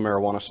response in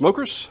marijuana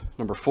smokers.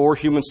 Number 4,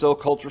 human cell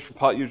cultures from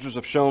pot users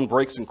have shown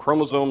breaks in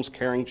chromosomes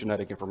carrying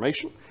genetic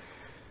information.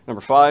 Number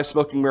 5,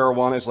 smoking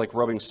marijuana is like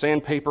rubbing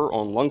sandpaper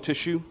on lung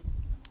tissue.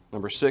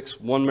 Number 6,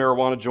 one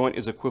marijuana joint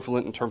is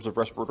equivalent in terms of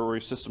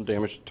respiratory system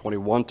damage to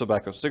 21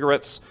 tobacco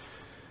cigarettes.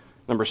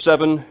 Number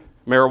 7,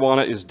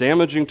 marijuana is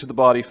damaging to the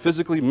body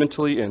physically,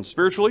 mentally, and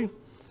spiritually.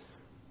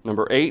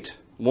 Number 8,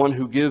 one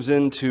who gives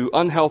in to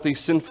unhealthy,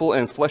 sinful,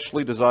 and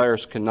fleshly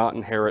desires cannot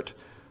inherit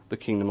the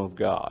kingdom of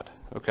God.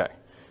 Okay.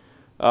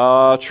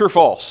 True or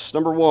false?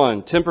 Number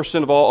 1,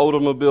 10% of all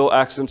automobile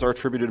accidents are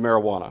attributed to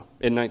marijuana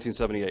in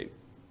 1978.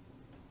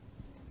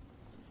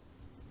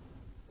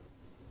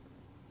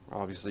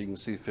 Obviously, you can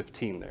see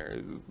 15 there.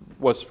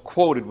 What's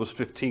quoted was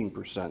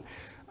 15%.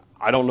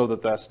 I don't know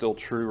that that's still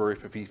true or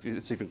if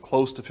it's even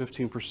close to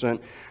 15%,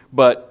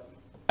 but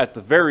at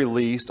the very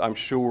least, I'm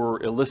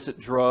sure illicit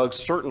drugs,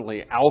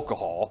 certainly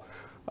alcohol,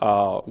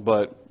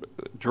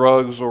 but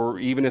drugs, or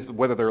even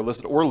whether they're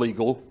illicit or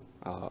legal,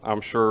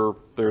 I'm sure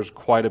there's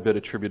quite a bit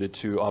attributed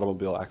to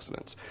automobile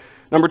accidents.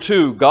 Number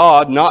 2,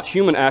 God, not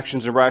human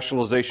actions and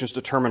rationalizations,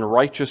 determine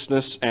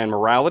righteousness and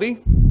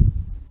morality.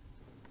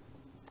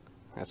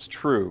 That's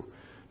true.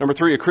 Number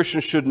 3, a Christian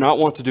should not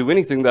want to do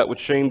anything that would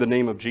shame the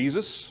name of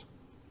Jesus.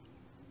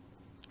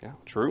 Yeah,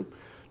 true.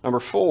 Number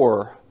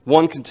 4,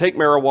 one can take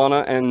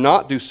marijuana and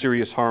not do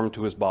serious harm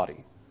to his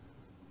body.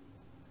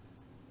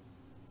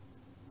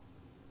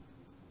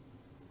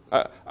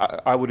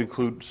 I would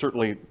include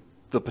certainly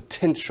the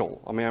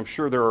potential. I mean, I'm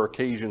sure there are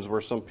occasions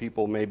where some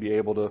people may be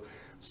able to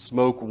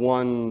smoke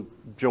one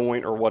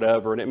joint or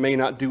whatever, and it may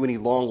not do any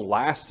long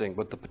lasting,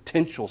 but the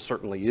potential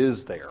certainly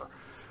is there.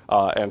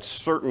 And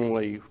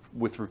certainly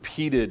with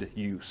repeated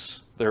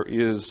use, there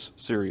is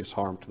serious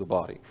harm to the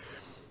body.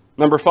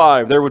 Number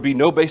 5, there would be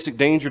no basic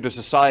danger to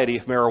society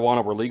if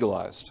marijuana were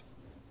legalized.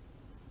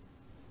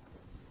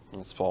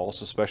 That's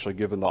false, especially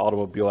given the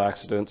automobile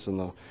accidents and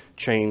the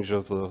change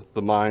of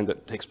the mind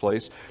that takes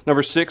place.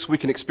 Number 6, we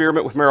can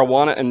experiment with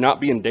marijuana and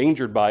not be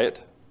endangered by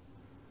it.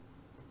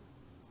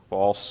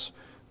 False.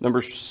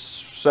 Number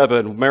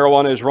 7,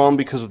 marijuana is wrong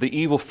because of the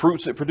evil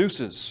fruits it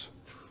produces.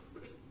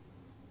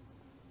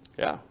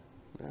 Yeah,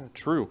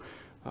 true.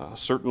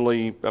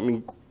 Certainly, I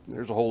mean,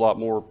 there's a whole lot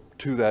more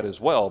to that as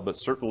well, but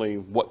certainly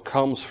what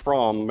comes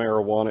from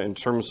marijuana in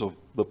terms of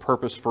the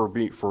purpose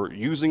for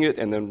using it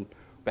and then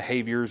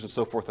behaviors and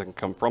so forth that can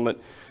come from it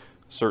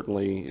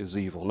certainly is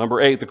evil. Number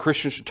 8, the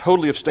Christian should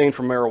totally abstain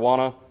from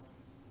marijuana.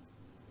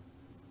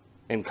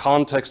 In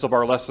context of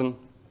our lesson,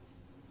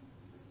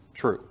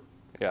 true.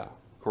 Yeah,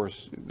 of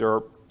course, there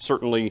are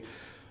certainly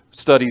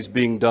studies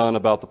being done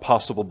about the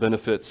possible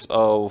benefits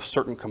of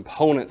certain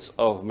components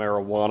of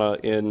marijuana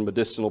in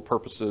medicinal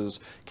purposes,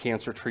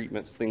 cancer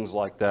treatments, things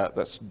like that.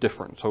 That's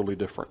different, totally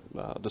different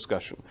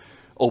discussion.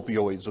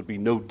 Opioids would be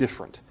no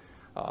different,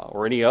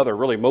 or any other.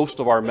 Really, most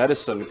of our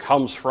medicine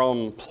comes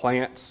from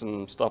plants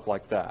and stuff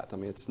like that. I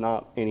mean, it's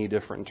not any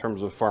different in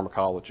terms of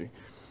pharmacology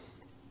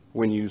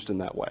when used in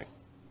that way.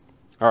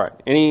 All right,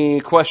 any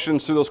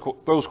questions through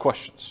those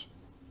questions?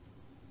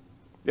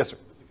 Yes, sir.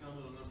 As a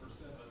comment on number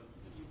 7,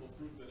 the evil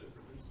fruit that it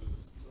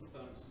produces,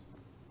 sometimes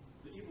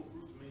the evil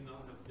fruits may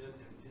not have been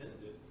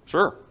intended.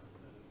 Sure.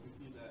 We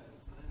see that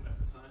time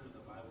after time in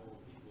the Bible.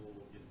 People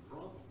get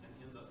drunk and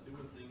end up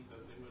doing things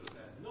that they would have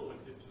had no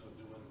intention of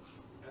doing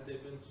had they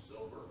been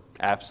sober.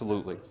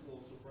 Absolutely. That principle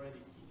of sobriety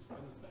keeps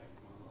coming back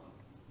to my mind.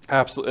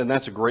 Absolutely, and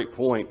that's a great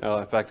point.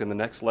 In fact, in the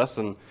next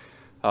lesson,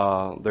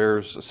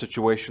 there's a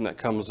situation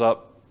that comes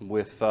up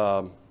with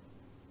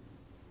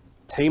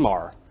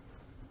Tamar.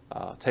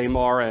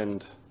 Tamar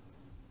and,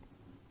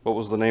 what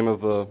was the name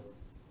of the,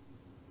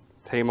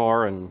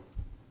 Tamar and,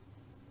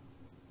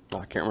 I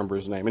can't remember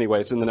his name. Anyway,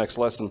 it's in the next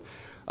lesson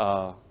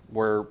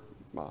where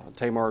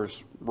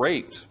Tamar's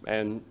raped,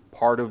 and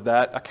part of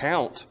that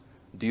account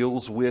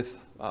deals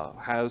with,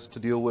 has to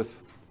deal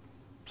with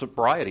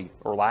sobriety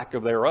or lack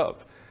of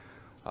thereof.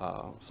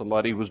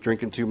 Somebody was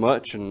drinking too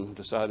much and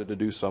decided to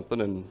do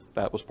something, and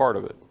that was part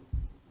of it.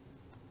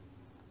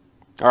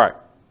 All right.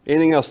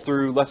 Anything else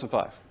through lesson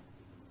 5?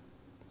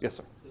 Yes,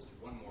 sir. Just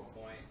one more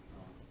point.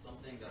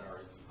 Something that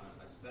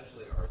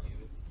especially our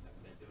youth, have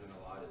been doing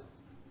a lot is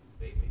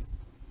vaping.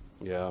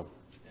 Yeah.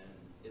 And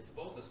it's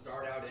supposed to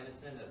start out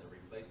innocent as a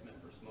replacement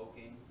for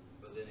smoking,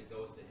 but then it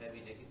goes to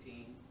heavy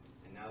nicotine,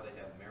 and now they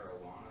have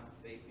marijuana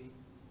vaping.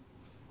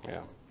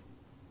 Yeah.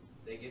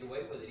 They get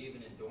away with it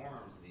even in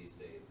dorms these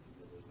days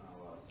because there's not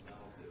a lot of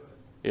smell to it.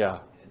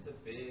 Yeah. And it's a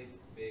big,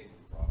 big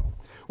problem.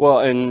 Well,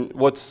 and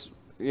what's,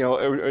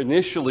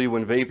 initially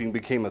when vaping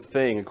became a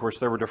thing, of course,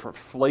 there were different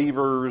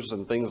flavors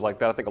and things like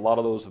that. I think a lot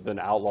of those have been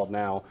outlawed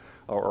now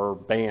or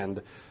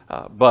banned.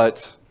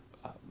 But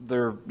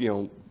there,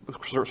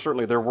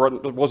 certainly there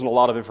wasn't a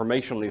lot of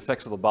information on the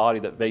effects of the body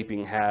that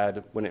vaping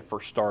had when it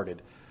first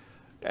started.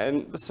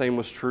 And the same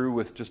was true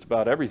with just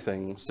about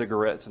everything,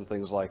 cigarettes and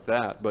things like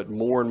that. But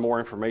more and more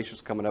information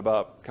is coming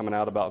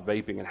out about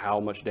vaping and how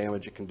much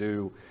damage it can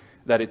do,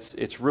 that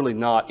it's really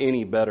not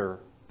any better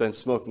than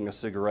smoking a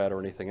cigarette or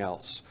anything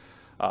else.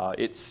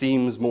 It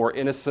seems more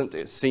innocent,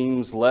 it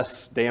seems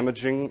less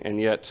damaging, and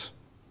yet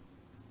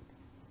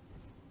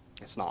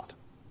it's not.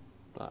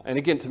 And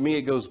again, to me,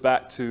 it goes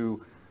back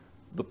to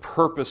the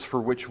purpose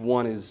for which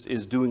one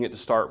is doing it to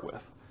start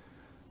with.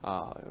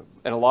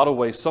 In a lot of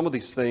ways, some of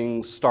these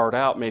things start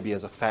out maybe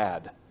as a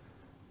fad.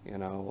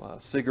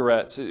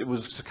 Cigarettes, it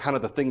was kind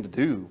of the thing to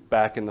do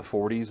back in the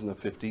 40s and the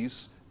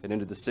 50s and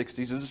into the 60s.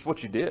 This is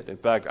what you did. In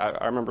fact,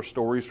 I remember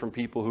stories from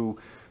people who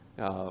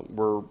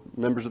were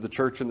members of the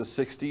church in the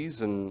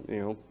 60s,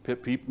 and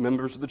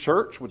members of the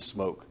church would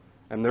smoke,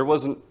 and there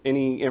wasn't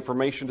any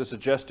information to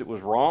suggest it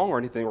was wrong or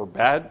anything or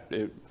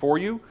bad for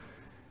you.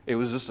 It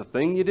was just a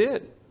thing you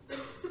did.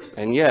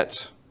 And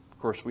yet, of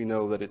course, we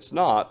know that it's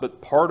not.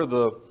 But part of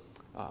the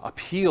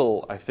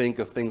appeal, I think,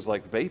 of things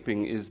like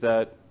vaping is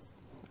that,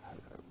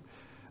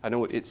 I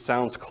know it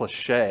sounds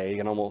cliche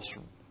and almost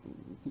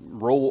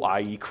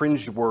i.e.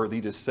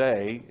 cringeworthy to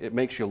say, it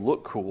makes you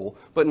look cool,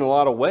 but in a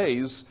lot of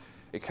ways,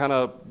 it kind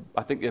of,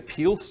 I think,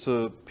 appeals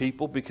to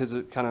people because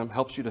it kind of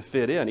helps you to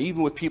fit in.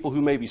 Even with people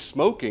who may be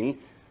smoking,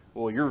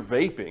 well, you're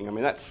vaping. I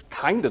mean, that's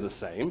kind of the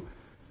same.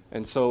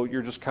 And so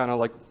you're just kind of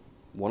like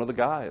one of the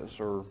guys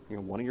or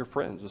one of your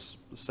friends. It's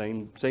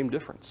the same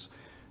difference.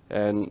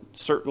 And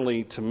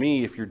certainly to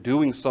me, if you're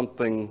doing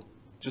something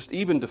just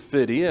even to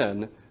fit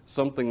in,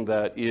 something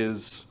that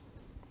is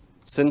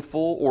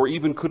sinful or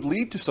even could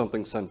lead to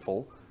something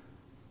sinful,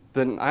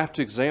 then I have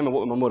to examine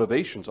what my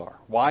motivations are.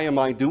 Why am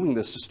I doing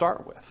this to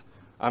start with?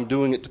 I'm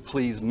doing it to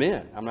please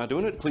men. I'm not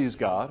doing it to please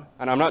God.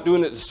 And I'm not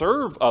doing it to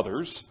serve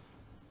others.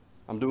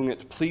 I'm doing it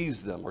to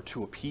please them or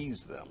to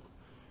appease them.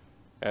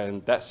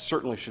 And that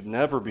certainly should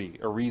never be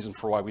a reason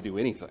for why we do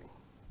anything.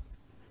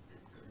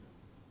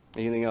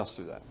 Anything else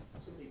through that?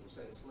 Some people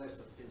say it's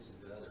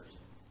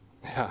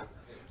Yeah,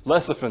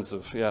 less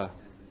offensive, yeah. And,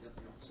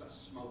 start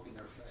smoke in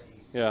their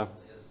face. Yeah. All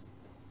this.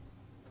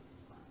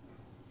 It's like,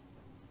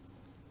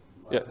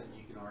 a lot of things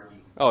you can argue.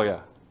 Oh,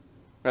 yeah.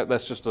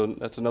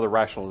 That's another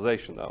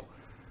rationalization, though.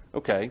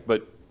 Okay,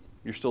 but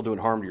you're still doing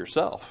harm to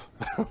yourself.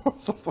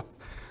 So,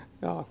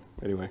 yeah,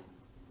 anyway.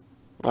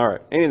 All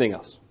right, anything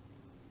else?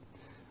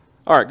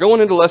 All right,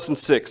 going into lesson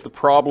 6, the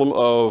problem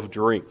of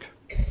drink.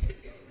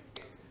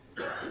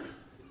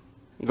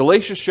 In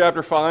Galatians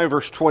chapter 5,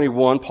 verse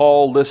 21,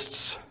 Paul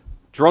lists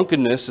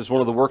drunkenness as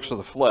one of the works of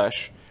the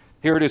flesh.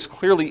 Here it is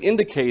clearly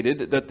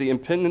indicated that the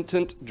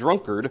impenitent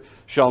drunkard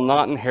shall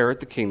not inherit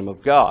the kingdom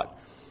of God.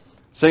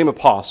 Same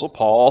apostle,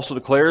 Paul, also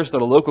declares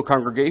that a local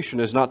congregation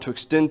is not to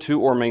extend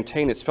to or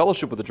maintain its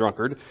fellowship with the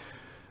drunkard.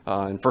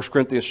 In 1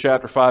 Corinthians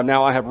chapter 5,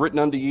 now I have written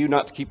unto you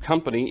not to keep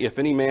company if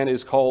any man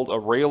is called a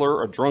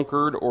railer, a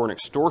drunkard, or an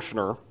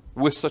extortioner,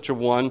 with such a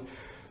one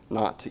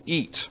not to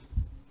eat.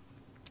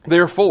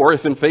 Therefore,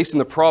 if in facing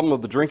the problem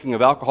of the drinking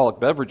of alcoholic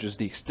beverages,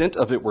 the extent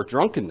of it were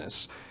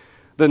drunkenness,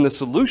 then the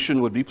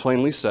solution would be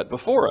plainly set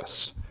before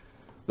us.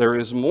 There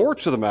is more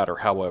to the matter,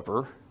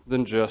 however,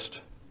 than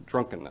just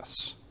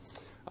drunkenness.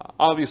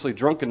 Obviously,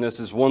 drunkenness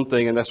is one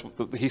thing, and that's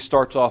what he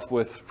starts off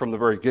with from the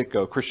very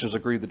get-go. Christians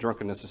agree that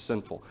drunkenness is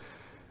sinful.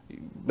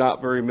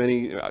 Not very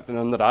many,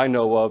 none that I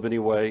know of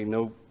anyway,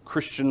 no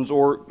Christians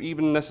or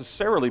even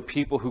necessarily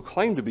people who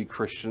claim to be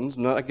Christians,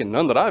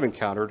 none that I've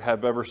encountered,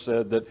 have ever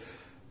said that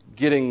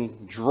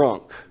getting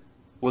drunk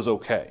was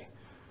okay.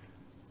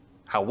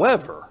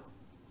 However,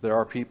 there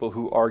are people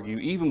who argue,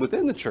 even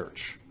within the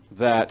church,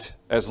 that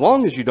as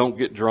long as you don't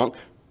get drunk,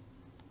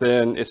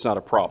 then it's not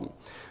a problem.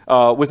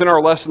 Within our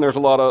lesson, there's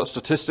a lot of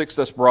statistics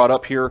that's brought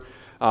up here,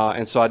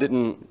 and so I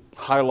didn't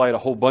highlight a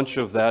whole bunch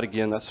of that.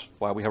 Again, that's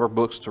why we have our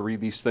books to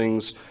read these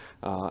things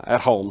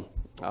at home.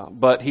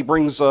 But he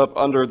brings up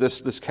under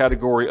this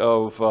category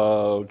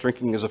of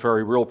drinking is a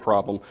very real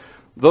problem.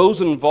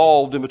 Those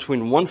involved in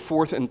between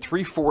 1/4 and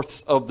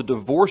 3/4 of the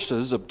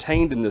divorces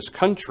obtained in this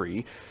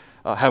country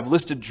have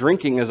listed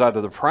drinking as either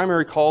the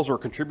primary cause or a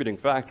contributing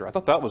factor. I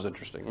thought that was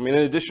interesting. I mean,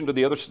 in addition to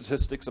the other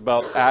statistics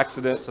about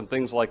accidents and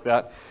things like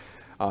that,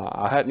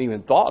 I hadn't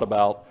even thought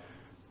about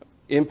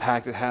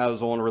impact it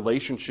has on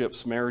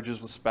relationships,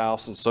 marriages with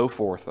spouse, and so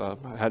forth. I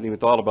hadn't even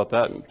thought about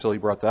that until he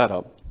brought that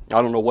up.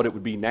 I don't know what it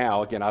would be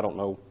now. Again, I don't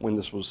know when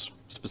this was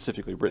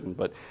specifically written,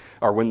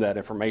 or when that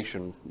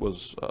information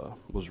was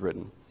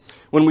written.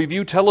 When we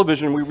view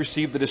television, we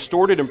receive the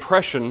distorted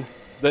impression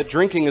that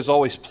drinking is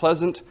always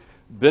pleasant,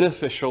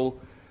 beneficial,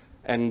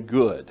 and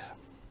good.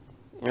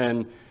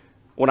 And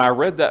when I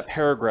read that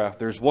paragraph,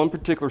 there's one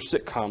particular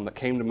sitcom that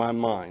came to my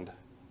mind.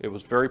 It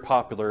was very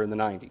popular in the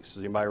 90s. Does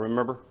anybody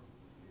remember?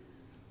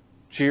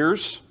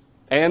 Cheers.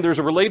 And there's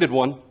a related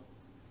one.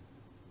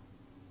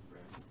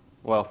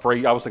 Well,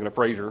 I was thinking of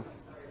Frasier.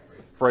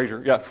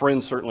 Frasier. Yeah,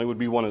 Friends certainly would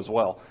be one as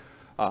well.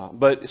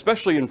 But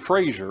especially in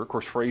Frasier, of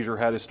course, Frasier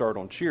had his start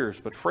on Cheers,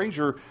 but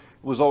Frasier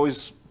was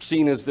always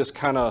seen as this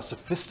kind of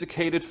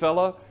sophisticated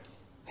fella.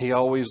 He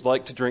always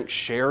liked to drink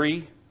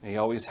sherry. He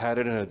always had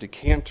it in a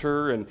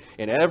decanter. And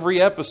in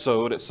every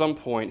episode, at some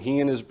point,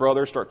 he and his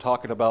brother start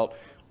talking about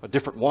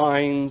different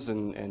wines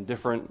and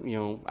different,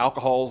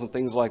 alcohols and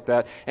things like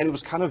that. And it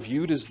was kind of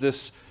viewed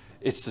as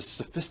it's a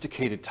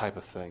sophisticated type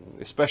of thing,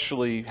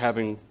 especially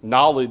having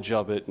knowledge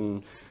of it.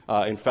 And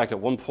in fact, at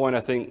one point,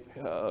 I think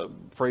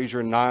Frasier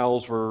and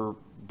Niles were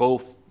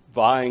both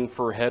vying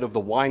for head of the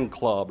wine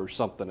club or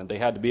something, and they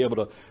had to be able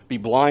to be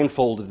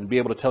blindfolded and be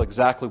able to tell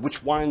exactly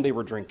which wine they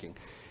were drinking.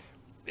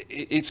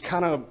 It's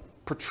kind of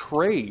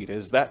portrayed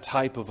as that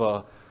type of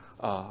a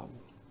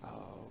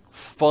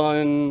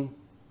fun,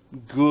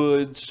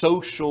 good,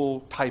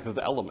 social type of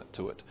element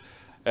to it.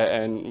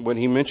 And when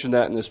he mentioned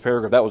that in this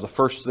paragraph, that was the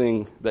first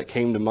thing that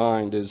came to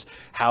mind, is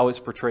how it's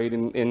portrayed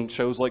in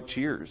shows like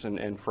Cheers and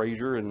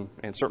Frasier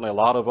and certainly a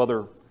lot of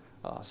other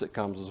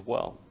sitcoms as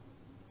well.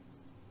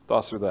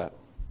 Thoughts through that?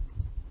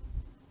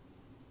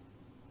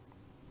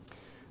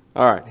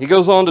 All right, he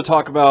goes on to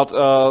talk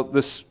about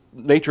this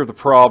nature of the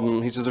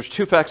problem. He says there's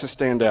two facts that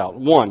stand out.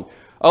 One,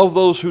 of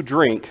those who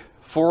drink,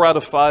 4 out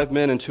of 5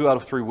 men and 2 out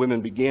of 3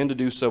 women began to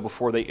do so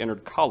before they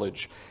entered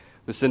college.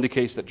 This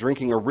indicates that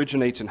drinking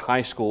originates in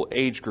high school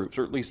age groups,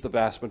 or at least the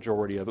vast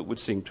majority of it would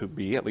seem to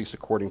be, at least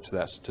according to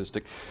that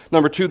statistic.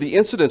 Number 2, the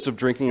incidence of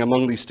drinking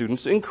among these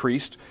students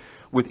increased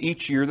with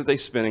each year that they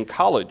spent in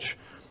college.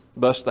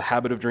 Thus, the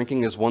habit of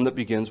drinking is one that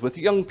begins with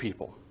young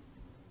people.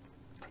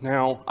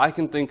 Now, I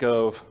can think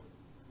of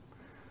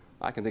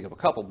a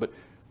couple, but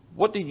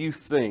what do you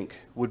think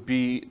would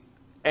be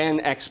an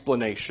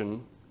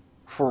explanation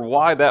for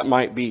why that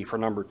might be for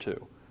number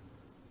 2?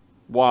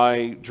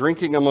 Why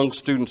drinking among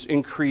students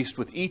increased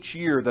with each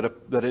year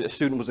that a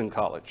student was in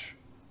college?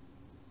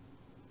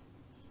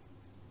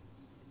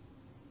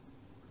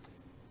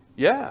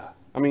 Yeah.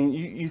 I mean,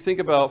 you think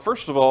about,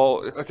 first of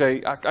all,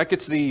 okay, I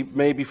could see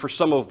maybe for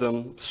some of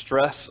them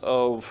stress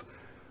of,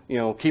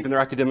 keeping their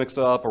academics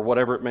up or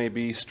whatever it may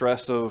be,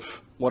 stress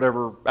of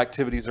whatever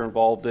activities they're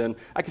involved in.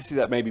 I could see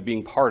that maybe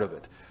being part of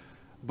it.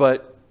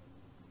 But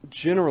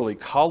generally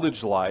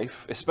college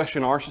life,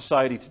 especially in our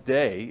society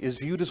today, is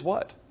viewed as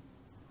what?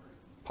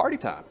 Party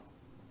time.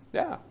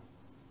 Yeah.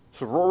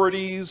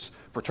 Sororities,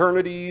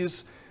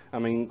 fraternities. I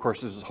mean, of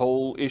course, there's this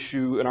whole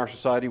issue in our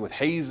society with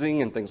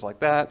hazing and things like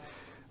that.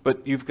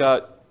 But you've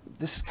got,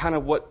 this is kind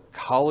of what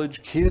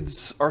college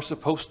kids are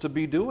supposed to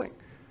be doing.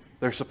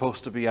 They're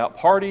supposed to be out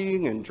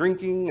partying and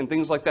drinking and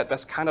things like that.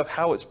 That's kind of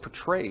how it's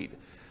portrayed.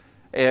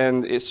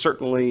 And it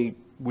certainly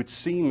would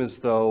seem as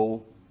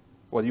though,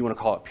 whether you want to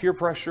call it peer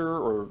pressure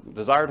or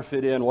desire to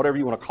fit in, whatever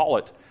you want to call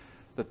it,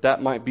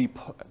 that might be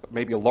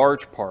maybe a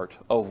large part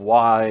of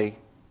why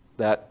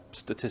that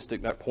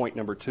statistic, that point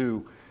number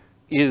 2,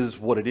 is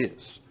what it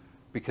is.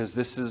 Because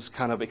this is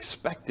kind of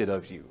expected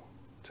of you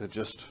to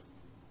just,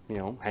 you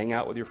know, hang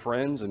out with your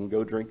friends and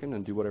go drinking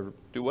and do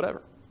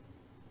whatever.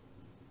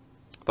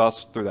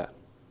 Thoughts through that?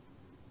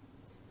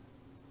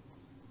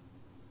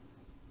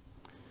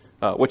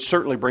 Which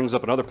certainly brings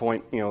up another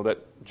point, you know,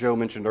 that Joe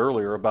mentioned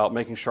earlier about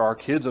making sure our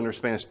kids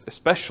understand,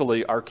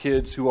 especially our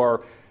kids who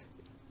are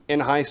in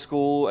high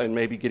school and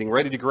maybe getting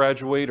ready to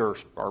graduate or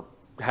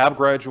have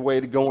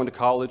graduated, going to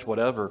college,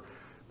 whatever,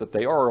 that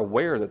they are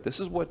aware that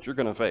this is what you're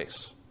going to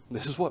face.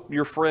 This is what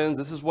your friends,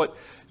 this is what,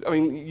 I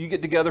mean, you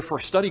get together for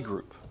a study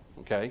group,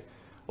 okay?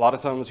 A lot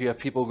of times you have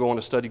people go in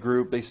a study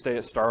group, they stay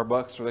at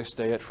Starbucks or they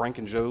stay at Frank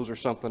and Joe's or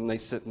something, and they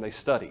sit and they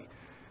study.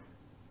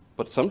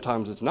 But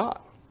sometimes it's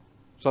not.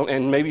 So,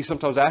 and maybe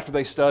sometimes after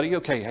they study,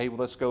 okay, hey, well,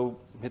 let's go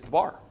hit the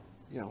bar.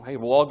 You know, hey,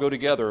 we'll all go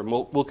together and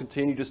we'll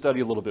continue to study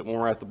a little bit when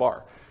we're at the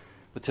bar.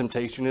 The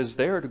temptation is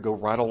there to go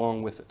right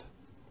along with it.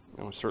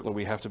 You know, certainly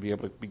we have to be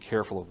able to be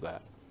careful of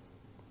that.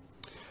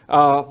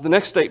 The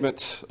next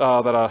statement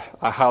that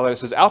I highlighted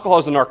says, alcohol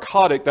is a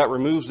narcotic that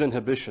removes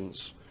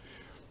inhibitions.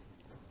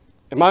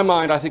 In my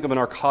mind, I think of a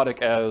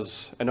narcotic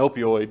as an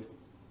opioid.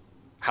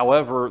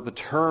 However, the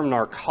term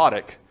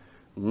narcotic,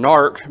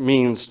 narc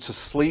means to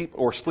sleep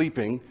or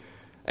sleeping,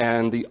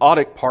 and the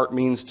otic part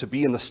means to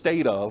be in the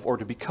state of or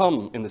to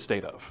become in the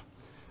state of.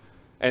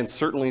 And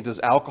certainly does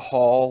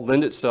alcohol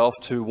lend itself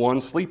to one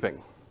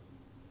sleeping?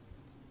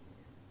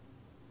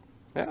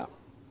 Yeah.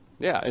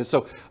 Yeah, and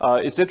so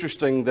it's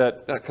interesting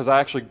that, because I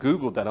actually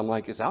Googled that, I'm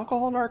like, is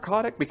alcohol a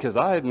narcotic? Because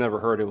I had never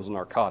heard it was a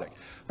narcotic.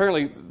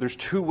 Apparently, there's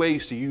 2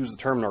 ways to use the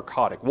term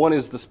narcotic. One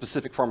is the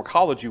specific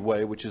pharmacology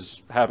way, which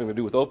is having to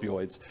do with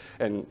opioids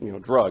and, you know,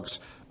 drugs.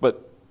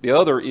 But the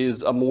other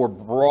is a more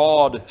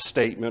broad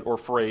statement or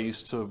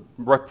phrase to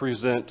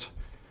represent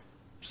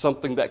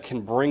something that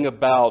can bring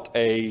about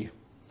a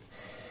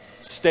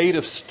state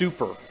of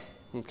stupor,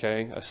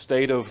 okay? A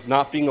state of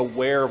not being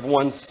aware of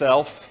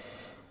oneself,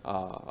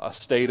 a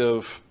state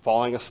of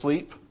falling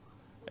asleep,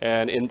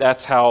 and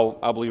that's how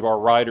I believe our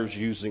writer's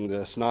using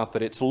this. Not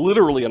that it's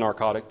literally a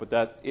narcotic, but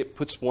that it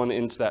puts one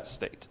into that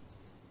state.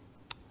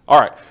 All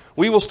right,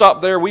 we will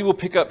stop there. We will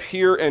pick up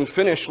here and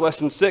finish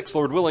Lesson 6,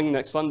 Lord willing,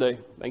 next Sunday.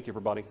 Thank you,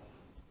 everybody.